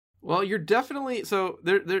 Well, you're definitely, so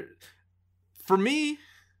there for me,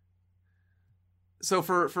 so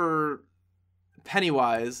for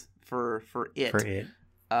Pennywise, for it.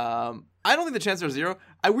 I don't think the chances are 0.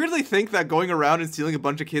 I weirdly think that going around and stealing a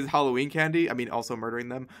bunch of kids' Halloween candy, I mean, also murdering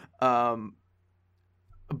them,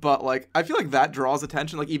 but, like, I feel like that draws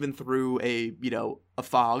attention, like, even through a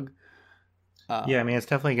fog. Yeah, I mean, it's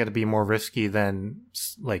definitely going to be more risky than,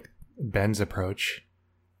 like, Ben's approach.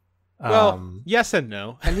 Well, yes and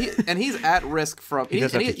no. And he's at risk from... He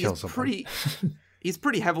does have to kill someone. He's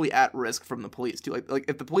pretty heavily at risk from the police, too. Like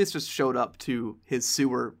if the police just showed up to his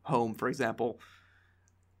sewer home, for example...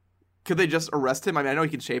 Could they just arrest him? I mean, I know he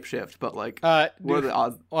can shapeshift, but, like, what are the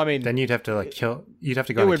odds? Well, I mean... Then you'd have to, like, kill... You'd have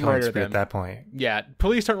to go on a killing spree at that point. Yeah,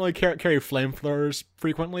 police don't really carry flamethrowers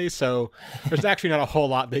frequently, so there's actually not a whole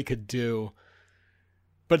lot they could do.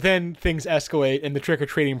 But then things escalate, and the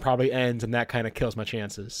trick-or-treating probably ends, and that kind of kills my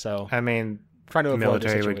chances, so... I mean, trying to the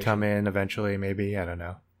military would come in eventually, maybe. I don't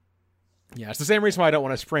know. Yeah, it's the same reason why I don't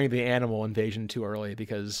want to spring the animal invasion too early,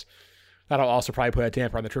 because that'll also probably put a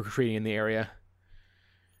damper on the trick-or-treating in the area.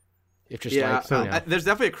 If just there's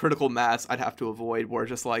definitely a critical mass I'd have to avoid where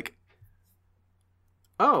just like,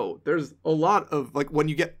 oh, there's a lot of like when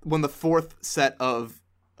the fourth set of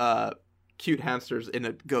cute hamsters in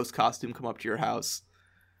a ghost costume come up to your house,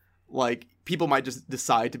 like people might just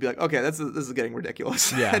decide to be like, okay, this is getting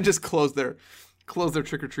ridiculous, and just close their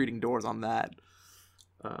trick-or-treating doors on that.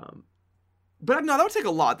 But no, that would take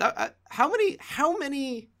a lot. How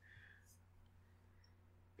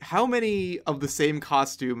many of the same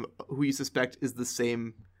costume who you suspect is the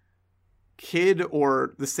same kid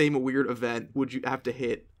or the same weird event would you have to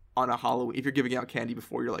hit on a Halloween if you're giving out candy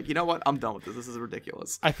before you're like, you know what, I'm done with this. This is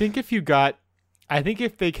ridiculous. I think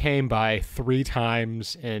if they came by 3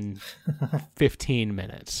 times in 15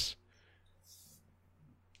 minutes,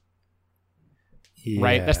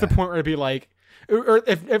 right? That's the point where it'd be like, or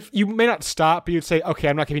if you may not stop, but you'd say, okay,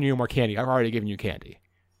 I'm not giving you more candy. I've already given you candy,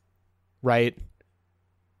 right?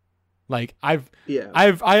 Like I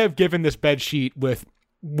have given this bed sheet with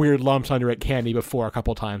weird lumps under it candy before a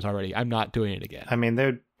couple times already. I'm not doing it again. I mean, they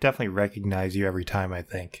would definitely recognize you every time, I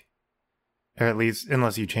think, or at least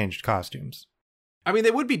unless you changed costumes. I mean,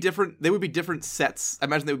 they would be different. They would be different sets. I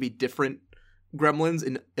imagine they would be different gremlins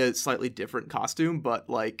in a slightly different costume, but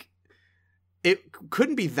like it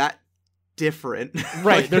couldn't be that different.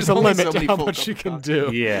 Right? Like, there's a limit to how much you can do.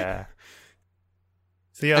 Yeah.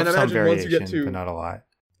 So you have some variation, but not a lot.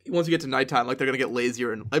 Once you get to nighttime, like they're gonna get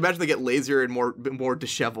lazier, and I imagine they get lazier and more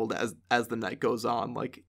disheveled as the night goes on.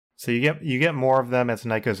 Like, so you get more of them as the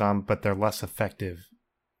night goes on, but they're less effective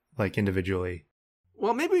like individually.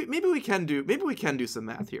 Well, maybe we can do some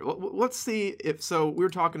math here. Let's see if so. We were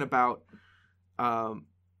talking about how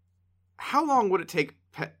long would it take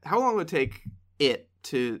it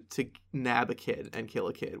to nab a kid and kill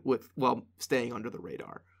a kid while staying under the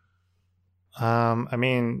radar? I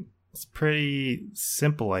mean, it's pretty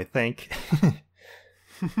simple, I think.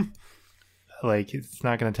 Like, it's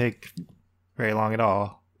not going to take very long at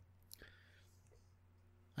all.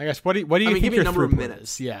 I guess. What do you think give me your a number of throughput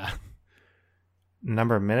minutes. is? Yeah.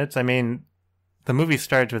 Number of minutes? I mean, the movie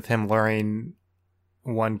starts with him luring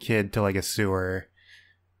one kid to like a sewer,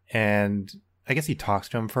 and I guess he talks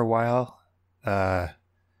to him for a while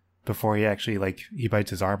before he actually he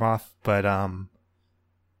bites his arm off. But I don't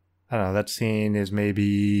know, that scene is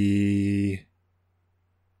maybe,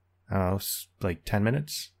 I don't know, like 10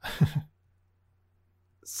 minutes.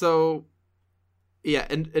 So yeah,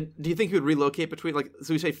 and do you think he would relocate between,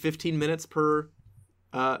 so we say 15 minutes per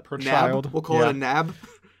nab? child? We'll call it a nab.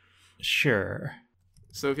 Sure.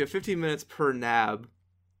 So if you have 15 minutes per nab,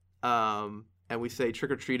 and we say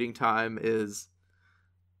trick-or-treating time is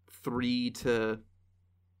 3 to,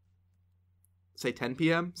 say, 10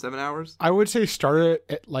 p.m., 7 hours? I would say start it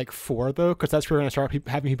at like 4 though, because that's where we're gonna start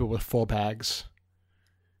having people with full bags.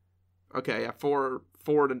 Okay, yeah, 4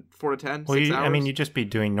 to 10, Well, 6 hours? I mean, you'd just be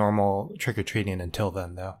doing normal trick-or-treating until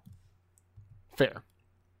then, though. Fair.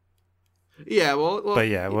 Yeah, well, But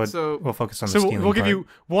yeah, we'll focus on the So stealing we'll give part. you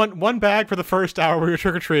one bag for the first hour where you're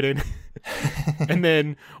trick or treating, and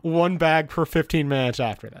then one bag per 15 minutes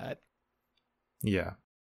after that. Yeah.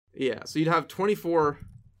 Yeah, so you'd have 24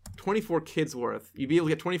 kids worth. You'd be able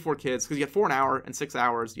to get 24 kids, because you get 4 an hour and 6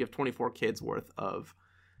 hours, you have 24 kids worth of,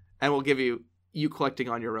 and we'll give you collecting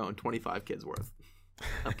on your own 25 kids worth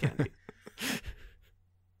of candy.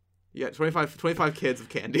 Yeah, 25 kids of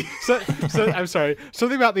candy. So I'm sorry.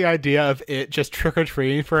 Something about the idea of it just trick or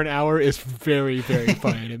treating for an hour is very, very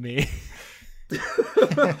funny to me.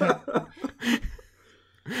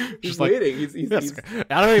 He's like, waiting. He's I don't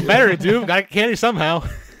know any better, dude. Got candy somehow.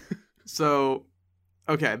 So,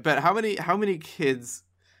 okay, but how many kids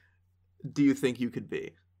do you think you could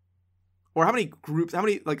be? Or how many groups, how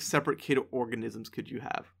many separate kid organisms could you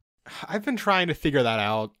have? I've been trying to figure that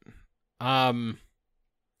out.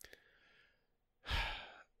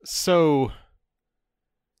 So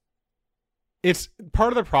it's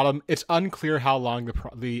part of the problem. It's unclear how long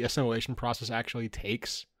the assimilation process actually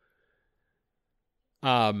takes.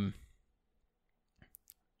 I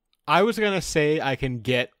was gonna say I can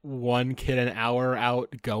get one kid an hour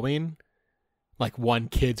out going, like one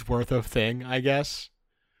kid's worth of thing, I guess.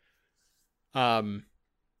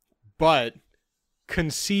 But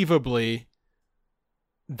conceivably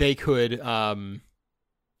they could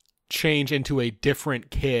change into a different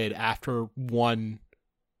kid after one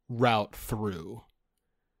route through.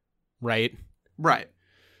 Right? Right.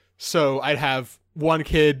 So I'd have one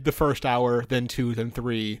kid the first hour, then 2, then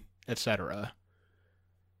 3, etc.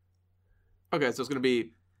 Okay, so it's going to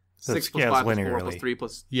be So it 6 plus scales 5 plus 4 linearly. plus 3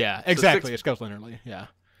 plus... Yeah, exactly. 6 It scales linearly. Yeah.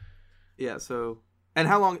 Yeah, so... And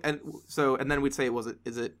how long... And then we'd say,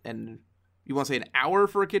 and you want to say an hour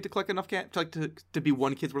for a kid to collect enough candy, to be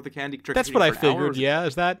one kid's worth of candy? That's what I figured. Yeah,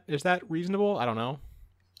 is that reasonable? I don't know.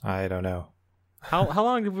 I don't know. How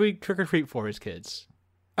long did we trick or treat for as kids?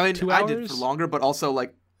 I mean, 2 I did hours? for longer, but also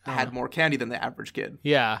had more candy than the average kid.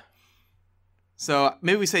 Yeah. So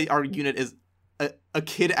maybe we say our unit is a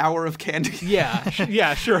kid hour of candy. Yeah.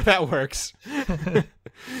 Yeah, sure, that works.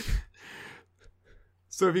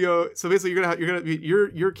 So if you go, so basically you're gonna be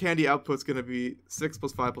your candy output's gonna be 6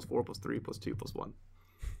 plus 5 plus 4 plus 3 plus 2 plus 1.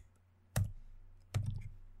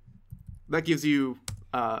 That gives you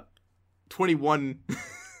 21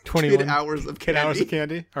 kid hours of kid candy. hours of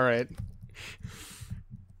candy. All right.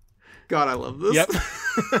 God, I love this. Yep.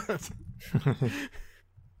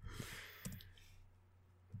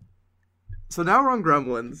 So now we're on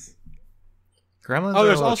Gremlins. Gremlins Oh, are a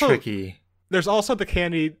there's little also- tricky. There's also the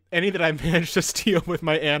candy, any that I managed to steal with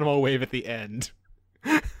my animal wave at the end.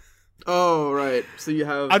 Oh, right. So you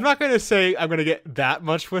have... I'm not going to say I'm going to get that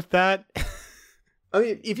much with that. I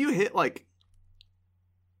mean, if you hit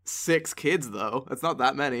 6 kids, though, that's not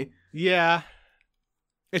that many. Yeah.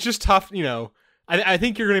 It's just tough, I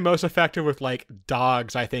think you're going to be most effective with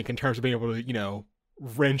dogs, I think, in terms of being able to,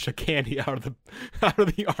 wrench a candy out of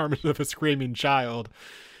the arms of a screaming child.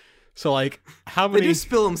 So how many? They do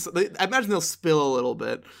spill them. I imagine they'll spill a little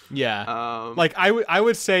bit. Yeah. I I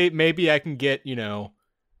would say maybe I can get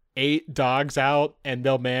 8 dogs out, and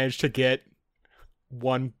they'll manage to get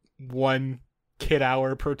one kid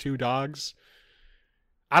hour per 2 dogs.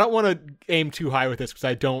 I don't want to aim too high with this because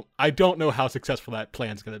I don't know how successful that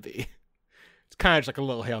plan's going to be. It's kind of just like a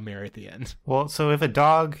little Hail Mary at the end. Well, so if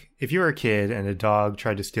you were a kid and a dog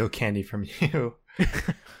tried to steal candy from you,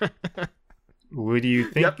 would you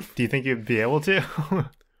think? Yep. Do you think you'd be able to?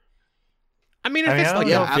 I mean, if I mean, it's I like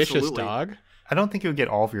don't a know. vicious Absolutely. dog. I don't think it would get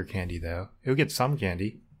all of your candy though. It would get some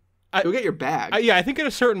candy. You'll get your bag. Yeah, I think at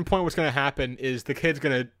a certain point what's going to happen is the kid's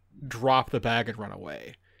going to drop the bag and run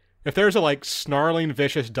away. If there's a like snarling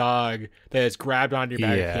vicious dog that has grabbed onto your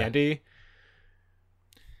bag of candy,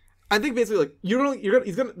 I think basically like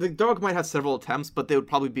the dog might have several attempts, but they would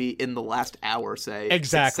probably be in the last hour, say,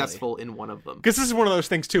 Exactly. successful in one of them. because this is one of those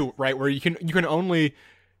things too, right? Where you can only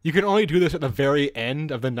do this at the very end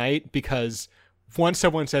of the night, because once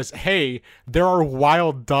someone says, "Hey, there are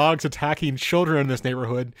wild dogs attacking children in this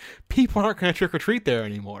neighborhood," people aren't going to trick or treat there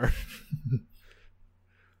anymore.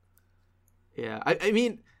 Yeah, I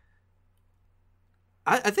mean,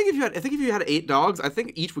 I think if you had 8 dogs, I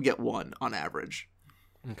think each would get one on average.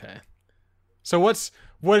 Okay. So what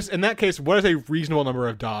is in that case? What is a reasonable number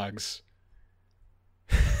of dogs?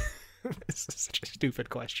 This is such a stupid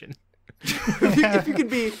question.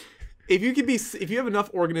 if you have enough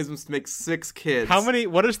organisms to make 6 kids, How many?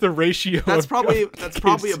 What is the ratio? That's of probably kids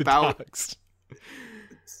to about. dogs?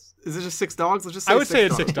 Is it just 6 dogs? Let's just say I would say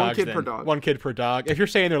it's 6 dogs. One kid then. per dog. One kid per dog. If you're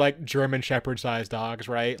saying they're like German Shepherd sized dogs,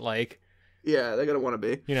 right? Like, Yeah, they're gonna want to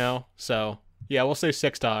be. you know. So yeah, we'll say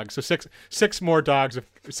 6 dogs. So six more dogs of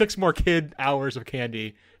 6 more kid hours of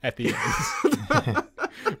candy at the end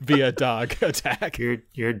via dog attack.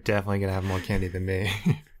 You're definitely gonna have more candy than me.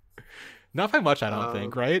 Not by much, I don't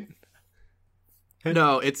think. Right?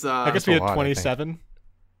 No, it's I guess That's we a had lot, I think. 27.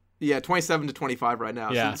 yeah, 27 to 25 right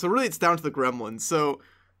now. Yeah. So really, it's down to the gremlins. So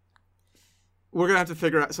we're gonna have to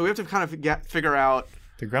figure out. So we have to kind of figure out.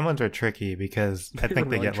 The gremlins are tricky because I think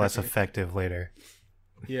they really get less tricky. effective later,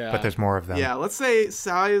 Yeah. but there's more of them. Yeah, let's say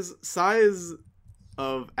size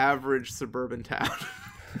of average suburban town.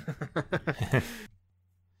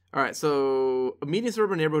 All right, so a median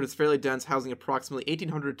suburban neighborhood is fairly dense, housing approximately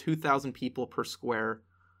 1,800 to 2,000 people per square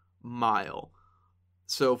mile.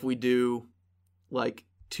 So if we do like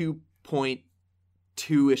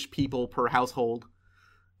 2.2-ish people per household,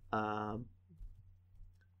 or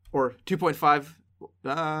 2.5,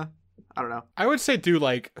 I don't know. I would say do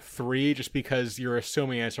like 3, just because you're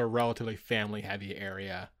assuming it's a relatively family heavy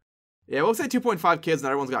area. Yeah, we'll say 2.5 kids. Not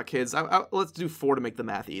everyone's got kids. Let's do 4 to make the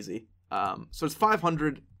math easy. So it's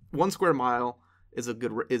 500. 1 square mile is a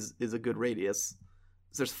good is a good radius.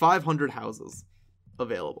 So there's 500 houses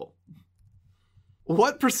available.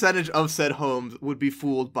 What percentage of said homes would be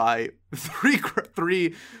fooled by three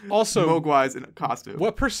Also, Mogwais in a costume?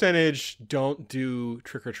 what percentage don't do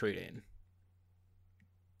trick or treating?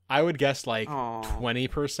 I would guess like Aw.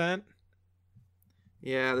 20%.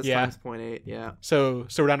 Yeah, this Yeah. times 0.8. Yeah, So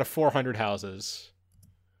we're down to 400 houses.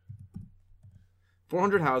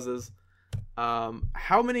 400 houses.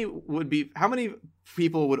 How many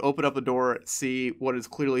people would open up a door, see what is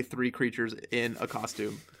clearly 3 creatures in a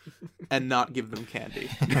costume, and not give them candy?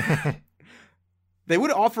 They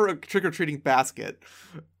would offer a trick-or-treating basket,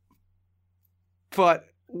 but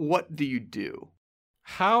what do you do?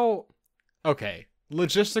 How? Okay,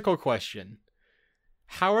 logistical question.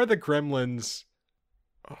 How are the gremlins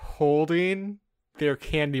holding their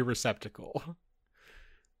candy receptacle?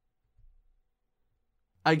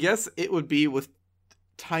 I guess it would be with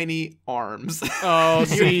tiny arms. Oh, You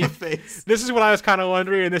see, in the face. this is what I was kind of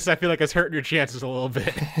wondering, and this I feel like is hurting your chances a little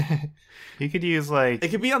bit. You could use like It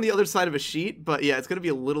could be on the other side of a sheet, but yeah, it's gonna be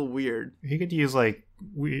a little weird. you could use like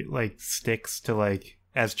sticks to like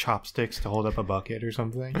as chopsticks to hold up a bucket or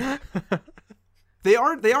something. They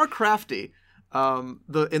are crafty.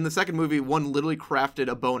 In the second movie, one literally crafted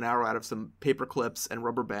a bow and arrow out of some paper clips and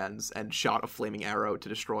rubber bands and shot a flaming arrow to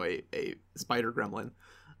destroy a spider gremlin.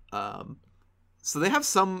 So they have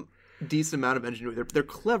some decent amount of ingenuity. They're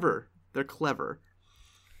clever. They're clever.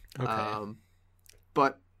 Okay.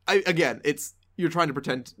 But it's you're trying to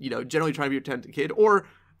pretend, generally trying to pretend a kid. Or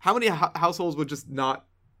how many households would just not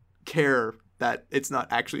care that it's not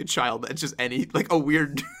actually a child? That it's just a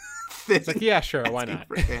weird thing. It's like, yeah, sure, why asking not?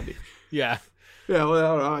 for candy. Yeah. Yeah, well, I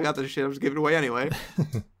don't know. I got this shit. I'm just giving it away anyway.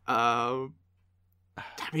 I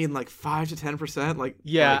mean, like 5 to 10%.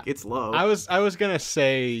 Yeah. Like, it's low. I was gonna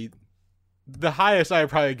say the highest I'd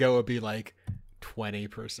probably go would be like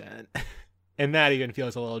 20%, and that even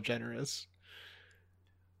feels a little generous.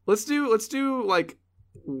 Let's do like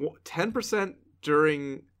 10%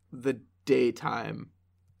 during the daytime,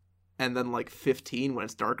 and then like 15 when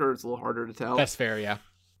it's darker. It's a little harder to tell. That's fair, yeah.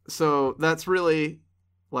 So that's really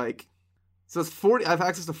like, so it's 40. I have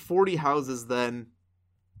access to 40 houses then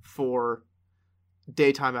for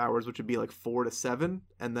daytime hours, which would be like 4 to 7,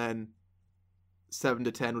 and then 7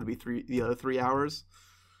 to 10 would be the other 3 hours.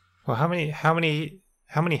 Well, how many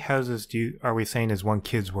houses are we saying is one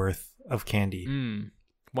kid's worth of candy?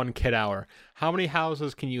 1 kid hour. How many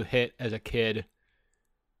houses can you hit as a kid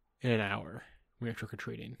in an hour when you're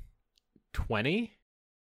trick-or-treating? 20?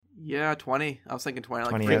 Yeah, 20. I was thinking 20, like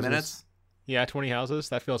 20 3 houses. minutes. Yeah, 20 houses.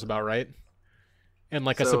 That feels about right. In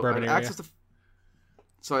like a suburban area.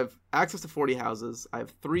 So I have access to 40 houses. I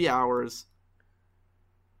have 3 hours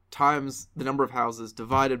times the number of houses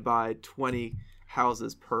divided by 20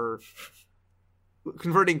 houses per.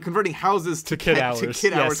 Converting houses to kid hours. To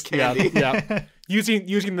kid hours candy. Yeah.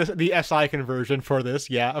 Using the SI conversion for this.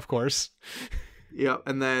 Yeah, of course. Yeah,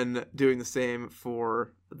 and then doing the same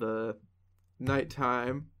for the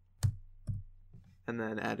nighttime, and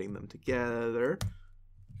then adding them together.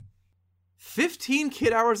 15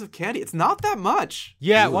 kid hours of candy. It's not that much.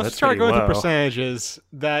 Yeah, Ooh, once we that's started pretty going through low. percentages,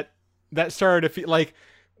 that started to feel like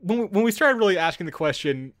when we started really asking the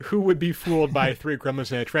question, who would be fooled by 3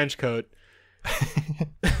 gremlins in a trench coat?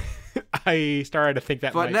 I started to think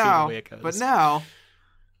that might be the way it goes. But now,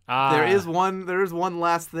 there is one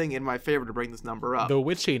last thing in my favor to bring this number up. the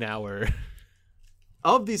witching hour.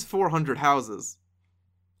 Of these 400 houses,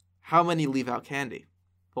 how many leave out candy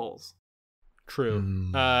bowls?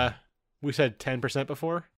 True. We said 10%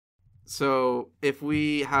 before. So if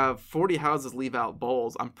we have 40 houses leave out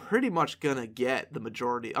bowls, I'm pretty much gonna get the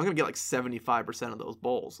majority. I'm gonna get like 75% of those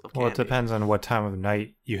bowls of candy. Well, it depends on what time of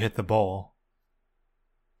night you hit the bowl.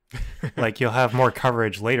 Like, you'll have more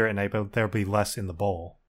coverage later at night, but there'll be less in the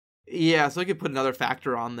bowl. Yeah, so I could put another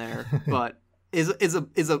factor on there. But is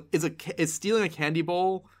stealing a candy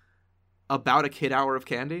bowl about a kid hour of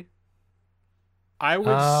candy? I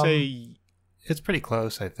would say It's pretty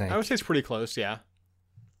close, I think. it's pretty close. Yeah.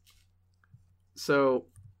 So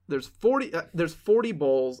there's 40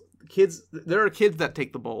 bowls. There are kids that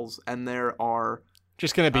take the bowls, and there are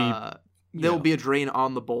Just gonna be there will be a drain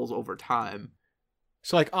on the bowls over time.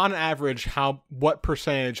 so like on average, what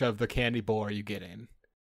percentage of the candy bowl are you getting?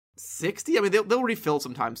 60. I mean, they'll refill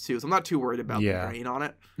sometimes too, so I'm not too worried about the drain on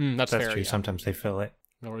it. That's That's fair. true. Yeah. Sometimes they fill it.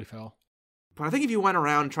 No refill. But I think if you went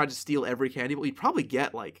around and tried to steal every candy bowl, you'd probably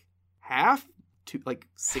get like half to like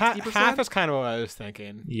 60%. Half is kind of what I was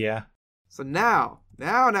thinking. Yeah. So now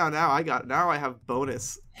I have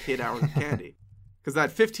bonus kid hours of candy. Because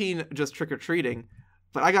that 15 just trick-or-treating,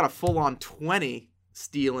 but I got a full-on 20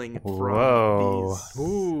 stealing Whoa.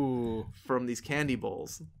 from these candy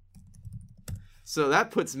bowls. So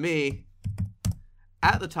that puts me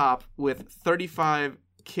at the top with 35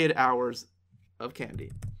 kid hours of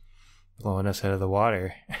candy. Blowing us out of the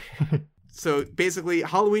water. So basically,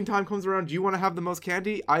 Halloween time comes around. Do you want to have the most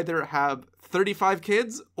candy? Either have 35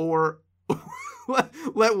 kids or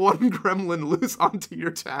let one gremlin loose onto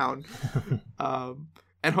your town.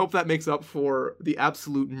 And hope that makes up for the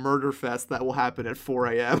absolute murder fest that will happen at 4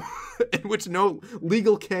 a.m. in which no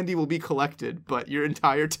legal candy will be collected, but your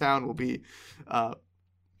entire town will be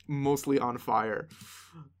mostly on fire.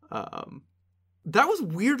 That was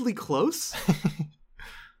weirdly close.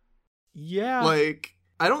 Yeah. Like,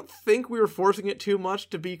 I don't think we were forcing it too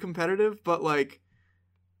much to be competitive, but like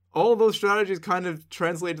all of those strategies kind of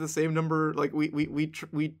translate to the same number. Like we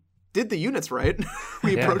did the units right.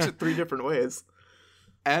 We approached it 3 different ways.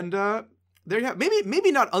 And there you have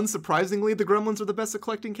maybe not unsurprisingly, the gremlins are the best at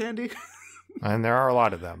collecting candy. And there are a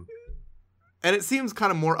lot of them. And it seems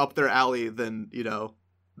kind of more up their alley than,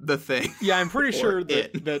 the thing. Yeah, I'm pretty Or sure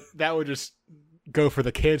that would just go for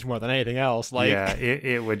the kids more than anything else. Like, yeah,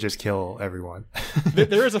 it would just kill everyone.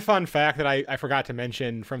 There is a fun fact that I forgot to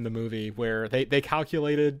mention from the movie where they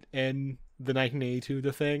calculated in the 1982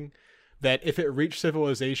 The Thing that if it reached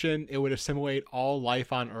civilization, it would assimilate all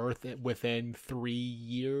life on Earth within 3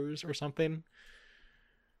 years or something.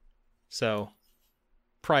 So,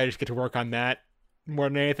 probably just get to work on that more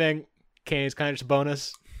than anything. Candy's kind of just a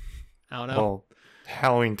bonus. I don't know. Well,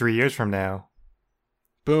 Halloween 3 years from now.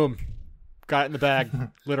 Boom. Got it in the bag,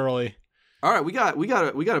 literally. All right, we got a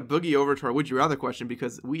boogie over to our would you rather question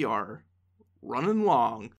because we are running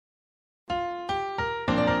long.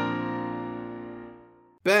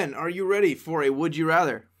 Ben, are you ready for a would you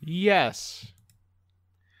rather? Yes.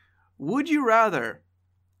 Would you rather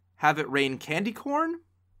have it rain candy corn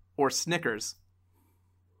or Snickers?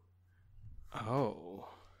 Oh.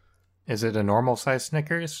 Is it a normal size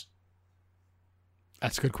Snickers?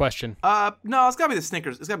 That's a good question. No, it's gotta be the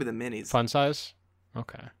Snickers. It's gotta be the minis. Fun size?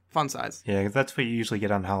 Okay. Fun size. Yeah, that's what you usually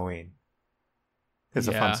get on Halloween. It's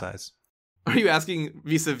a Yeah. fun size. Are you asking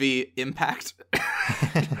vis-a-vis impact?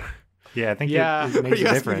 Yeah, I think Yeah. it Are makes you a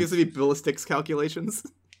asking difference. vis-a-vis ballistics calculations?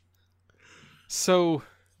 So,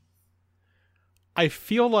 I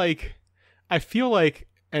feel like I feel like,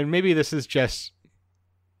 and maybe this is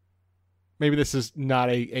not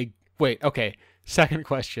a wait. Okay, second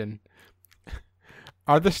question: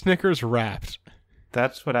 are the Snickers wrapped?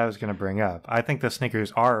 That's what I was going to bring up. I think the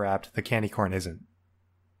Snickers are wrapped. The candy corn isn't.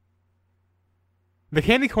 The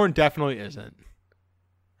candy corn definitely isn't.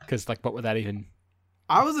 Because, like, what would that even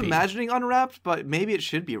I was be? imagining unwrapped, but maybe it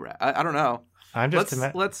should be wrapped. I don't know. I'm just.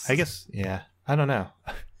 Let's. I guess. Yeah. I don't know.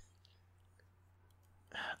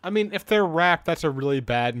 I mean, if they're wrapped, that's a really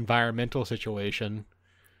bad environmental situation.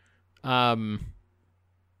 Maybe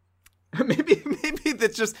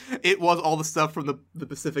that's just it was all the stuff from the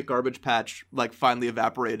Pacific garbage patch like finally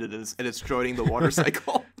evaporated and it's joining the water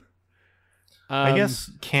cycle. I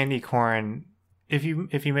guess candy corn. If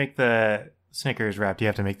you make the Snickers wrapped, you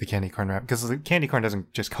have to make the candy corn wrapped because the candy corn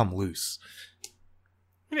doesn't just come loose.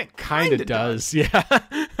 I mean, it kind of does. Yeah.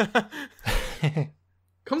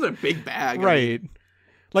 Comes in a big bag. Right.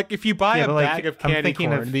 Like if you buy a bag of candy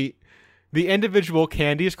corn, of... the individual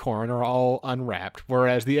candies corn are all unwrapped,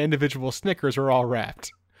 whereas the individual Snickers are all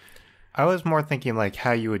wrapped. I was more thinking like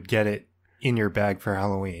how you would get it in your bag for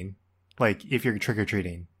Halloween, like if you're trick or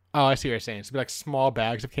treating. Oh, I see what you're saying. So it'd be like small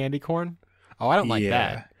bags of candy corn. Oh, I don't like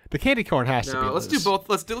that. The candy corn has to be. Let's do both.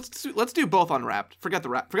 Let's do both unwrapped. Forget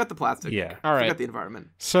the plastic. Yeah. All right. Forget the environment.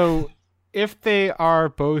 So if they are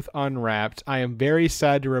both unwrapped, I am very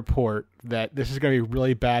sad to report that this is going to be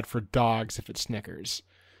really bad for dogs if it's Snickers.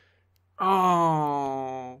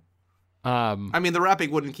 Oh. I mean, the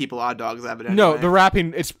wrapping wouldn't keep a lot of dogs out of it anyway. No, the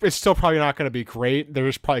wrapping, it's still probably not going to be great. They're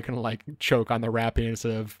just probably going to like choke on the wrapping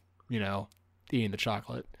instead of, eating the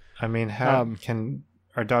chocolate. I mean, how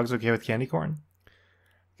are dogs okay with candy corn?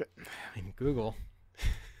 I mean, Google.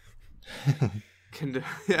 Can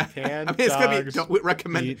it's gonna be. Don't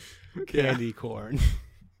recommend eat candy corn.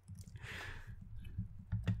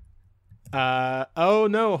 Oh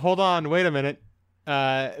no! Hold on. Wait a minute.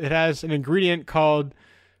 It has an ingredient called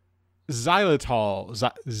xylitol.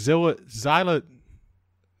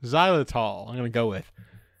 Xylitol. I'm gonna go with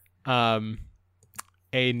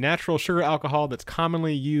a natural sugar alcohol that's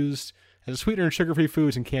commonly used as a sweetener in sugar-free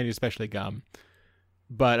foods and candy, especially gum.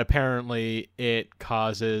 But apparently, it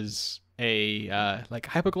causes a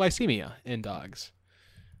hypoglycemia in dogs.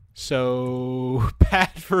 So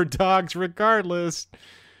bad for dogs, regardless.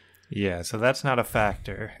 Yeah, so that's not a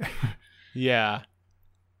factor. Yeah.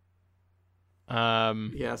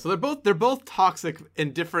 Yeah, so they're both toxic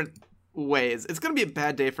in different ways. It's gonna be a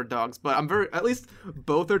bad day for dogs, but at least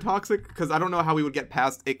both are toxic because I don't know how we would get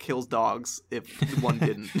past it kills dogs if one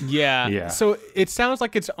didn't. Yeah. Yeah. So it sounds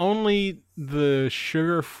like it's only the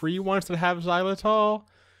sugar-free ones that have xylitol.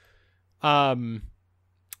 But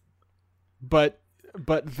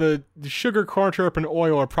the sugar, corn syrup, and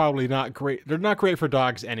oil are probably not great. They're not great for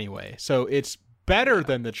dogs anyway. So it's better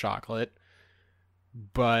than the chocolate,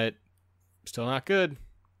 but still not good.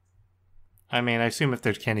 I mean, I assume if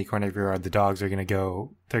there's candy corn everywhere, the dogs are they're going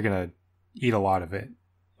to eat a lot of it,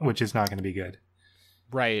 which is not going to be good.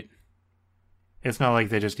 Right. It's not like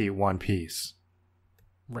they just eat one piece.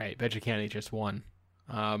 Right. Bet you can't eat just one.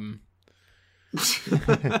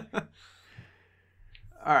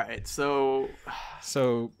 All right, so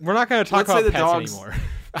we're not going to talk about the pets dogs anymore.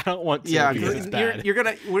 I don't want to because it's bad.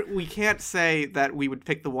 We can't say that we would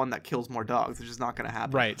pick the one that kills more dogs. It's just not going to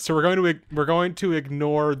happen. Right. So we're going to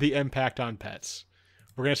ignore the impact on pets.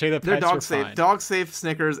 We're going to say that they're pets dog are safe. fine. Dog safe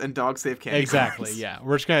Snickers and dog safe candy. Exactly. corns. Yeah.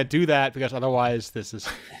 We're just going to do that because otherwise this is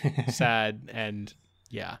sad and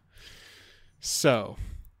yeah. So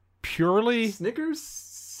purely Snickers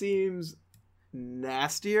seems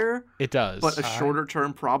nastier. It does. But a shorter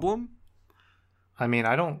term problem. I mean,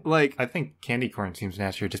 I think candy corn seems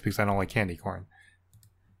nastier just because I don't like candy corn.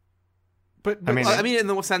 But I mean, in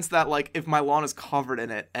the sense that like if my lawn is covered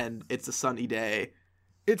in it and it's a sunny day,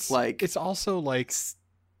 it's also like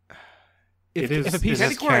it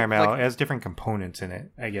has caramel. It has different components in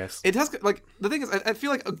it, I guess. It has like the thing is, I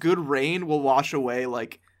feel like a good rain will wash away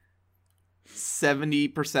like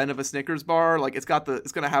 70% of a Snickers bar. Like it's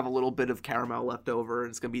gonna have a little bit of caramel left over,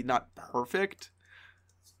 and it's gonna be not perfect,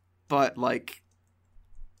 but like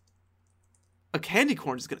a candy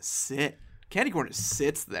corn is gonna sit. Candy corn just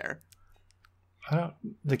sits there.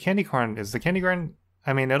 The candy corn.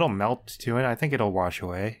 I mean, it'll melt to it. I think it'll wash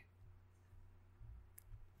away.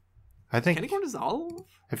 I think candy corn dissolve.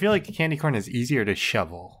 I feel like candy corn is easier to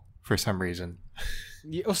shovel for some reason.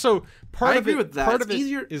 Yeah, so I agree with that. Part it's of it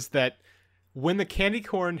easier is that when the candy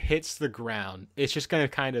corn hits the ground, it's just gonna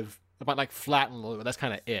kind of about like flatten a little bit. That's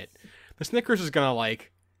kind of it. The Snickers is gonna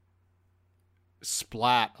like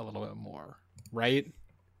splat a little bit more, right?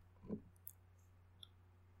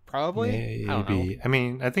 Probably. I don't know. Maybe. I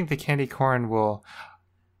mean, I think the candy corn will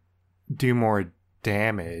do more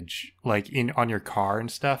damage, like on your car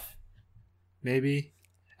and stuff. Maybe.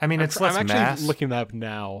 I mean, it's less I'm actually mass. looking that up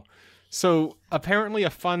now. So apparently, a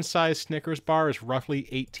fun-sized Snickers bar is roughly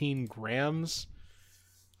 18 grams.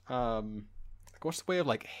 What's the way of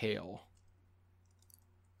like hail?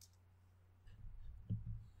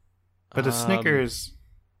 But a Snickers,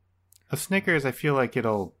 I feel like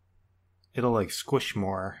it'll like squish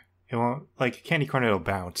more. It won't, like candy corn. It'll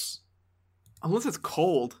bounce. Unless it's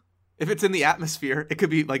cold. If it's in the atmosphere, it could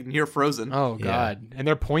be like near frozen. Oh god, and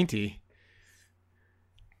they're pointy.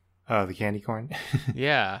 Oh, the candy corn.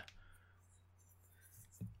 Yeah.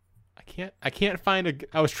 I can't find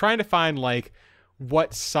I was trying to find like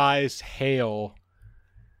what size hail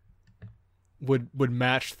would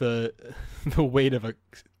match the weight of a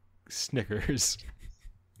Snickers.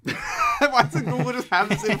 Why doesn't Google just have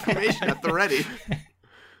this information at the ready?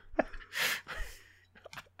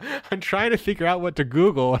 I'm trying to figure out what to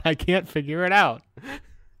Google and I can't figure it out.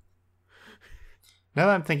 Now that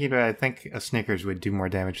I'm thinking about it, I think a Snickers would do more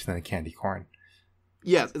damage than a candy corn.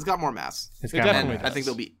 Yes, it's got more mass. It's It got more definitely mass. I think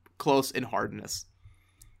they'll be close in hardness.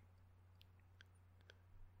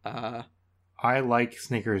 I like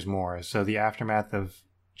Snickers more, so the aftermath of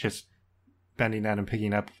just bending down and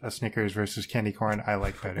picking up a Snickers versus candy corn, I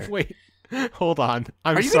like better. Wait, hold on.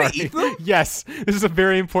 I'm Are you sorry. gonna eat them? Yes, this is a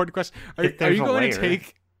very important question. Are If there's you a going to layer.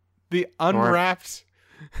 take the unwrapped?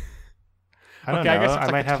 I don't Okay, I know. guess it's I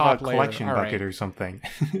like might the have a top layer. collection All bucket right. or something.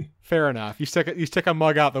 Fair enough. You stick a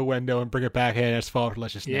mug out the window and bring it back in, and it's full of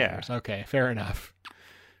delicious Yeah. Snickers. Okay, fair enough.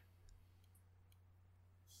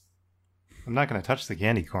 I'm not going to touch the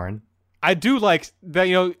candy corn. I do like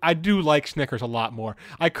that. I do like Snickers a lot more.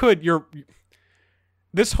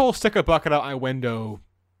 This whole stick a bucket out my window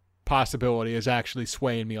possibility is actually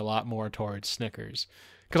swaying me a lot more towards Snickers.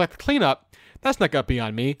 Because like the cleanup, that's not gonna be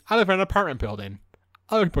on me. I live in an apartment building.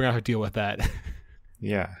 Other people are gonna have to deal with that.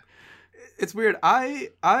 Yeah. It's weird. I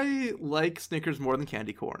like Snickers more than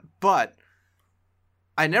candy corn, but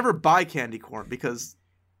I never buy candy corn because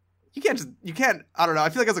you can't. I don't know. I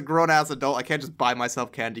feel like as a grown ass adult, I can't just buy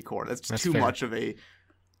myself candy corn. That's just too fair. much of a.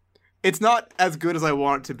 It's not as good as I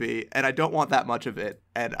want it to be, and I don't want that much of it.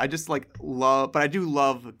 And I just but I do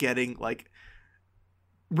love getting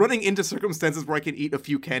running into circumstances where I can eat a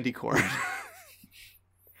few candy corn.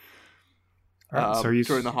 All right, so are you,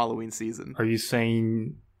 during the Halloween season. are you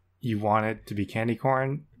saying you want it to be candy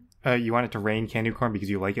corn? You want it to rain candy corn because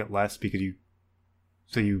you like it less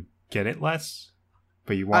so you get it less,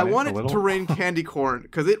 but you want I want it a little? to rain candy corn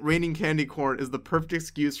because raining candy corn is the perfect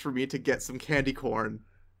excuse for me to get some candy corn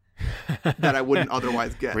that I wouldn't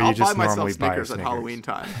otherwise get. Where you I'll buy just myself normally buy a Snickers at Snickers. Halloween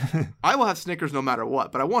time. I will have Snickers no matter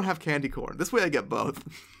what, but I won't have candy corn. This way I get both.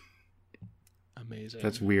 Amazing.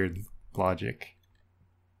 That's weird logic.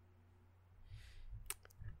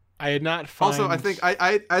 I had not found. Also, I think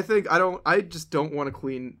I just don't want to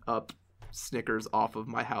clean up Snickers off of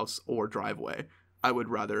my house or driveway. I would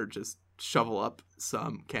rather just shovel up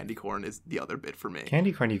some candy corn is the other bit for me.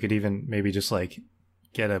 Candy corn, you could even maybe just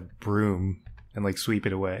get a broom and sweep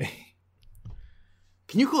it away.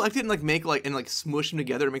 Can you collect it and make and smush them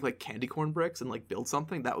together to make candy corn bricks and build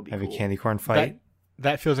something? That would be Have cool. a candy corn fight.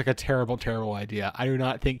 that feels like a terrible, terrible idea. I do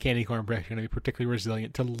not think candy corn bricks are going to be particularly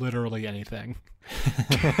resilient to literally anything.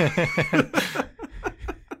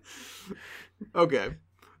 Okay.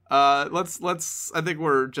 Let's I think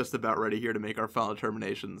we're just about ready here to make our final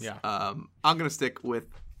determinations. Yeah. I'm going to stick with,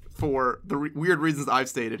 for the weird reasons I've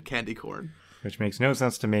stated, candy corn. Which makes no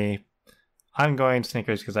sense to me. I'm going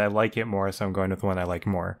Snickers because I like it more, so I'm going with the one I like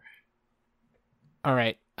more. All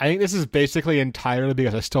right. I think this is basically entirely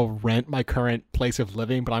because I still rent my current place of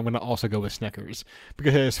living, but I'm going to also go with Snickers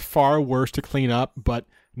because it is far worse to clean up, but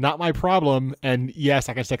not my problem. And yes,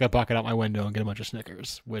 I can stick a bucket out my window and get a bunch of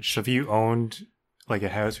Snickers, which So if you owned a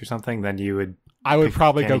house or something, then you would... I would pick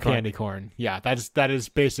probably go corn? candy corn. Yeah, that is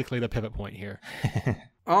basically the pivot point here.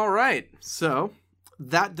 All right. So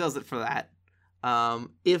that does it for that.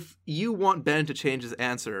 If you want Ben to change his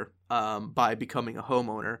answer by becoming a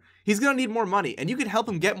homeowner, he's going to need more money, and you can help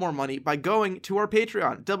him get more money by going to our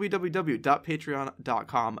Patreon,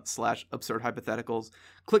 www.patreon.com/absurdhypotheticals.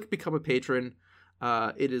 Click Become a Patron.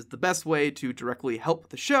 It is the best way to directly help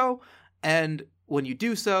the show, and when you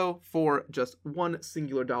do so, for just $1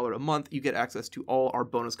 singular a month, you get access to all our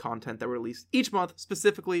bonus content that we release each month,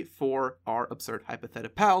 specifically for our Absurd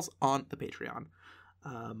Hypothetic pals on the Patreon.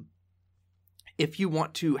 If you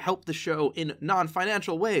want to help the show in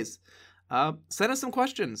non-financial ways, send us some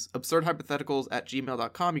questions.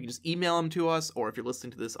 absurdhypotheticals@gmail.com. You can just email them to us, or if you're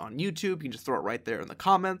listening to this on YouTube, you can just throw it right there in the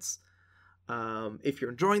comments. If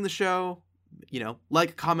you're enjoying the show,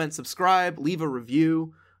 like, comment, subscribe, leave a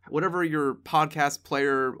review, whatever your podcast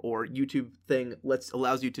player or YouTube thing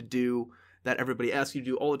allows you to do that everybody asks you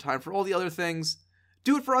to do all the time for all the other things.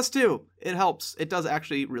 Do it for us too. It helps. It does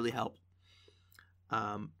actually really help.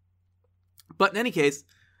 But in any case,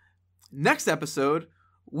 next episode,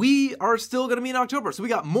 we are still going to be in October. So we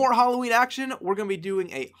got more Halloween action. We're going to be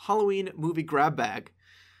doing a Halloween movie grab bag.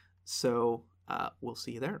 So we'll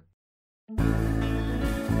see you there.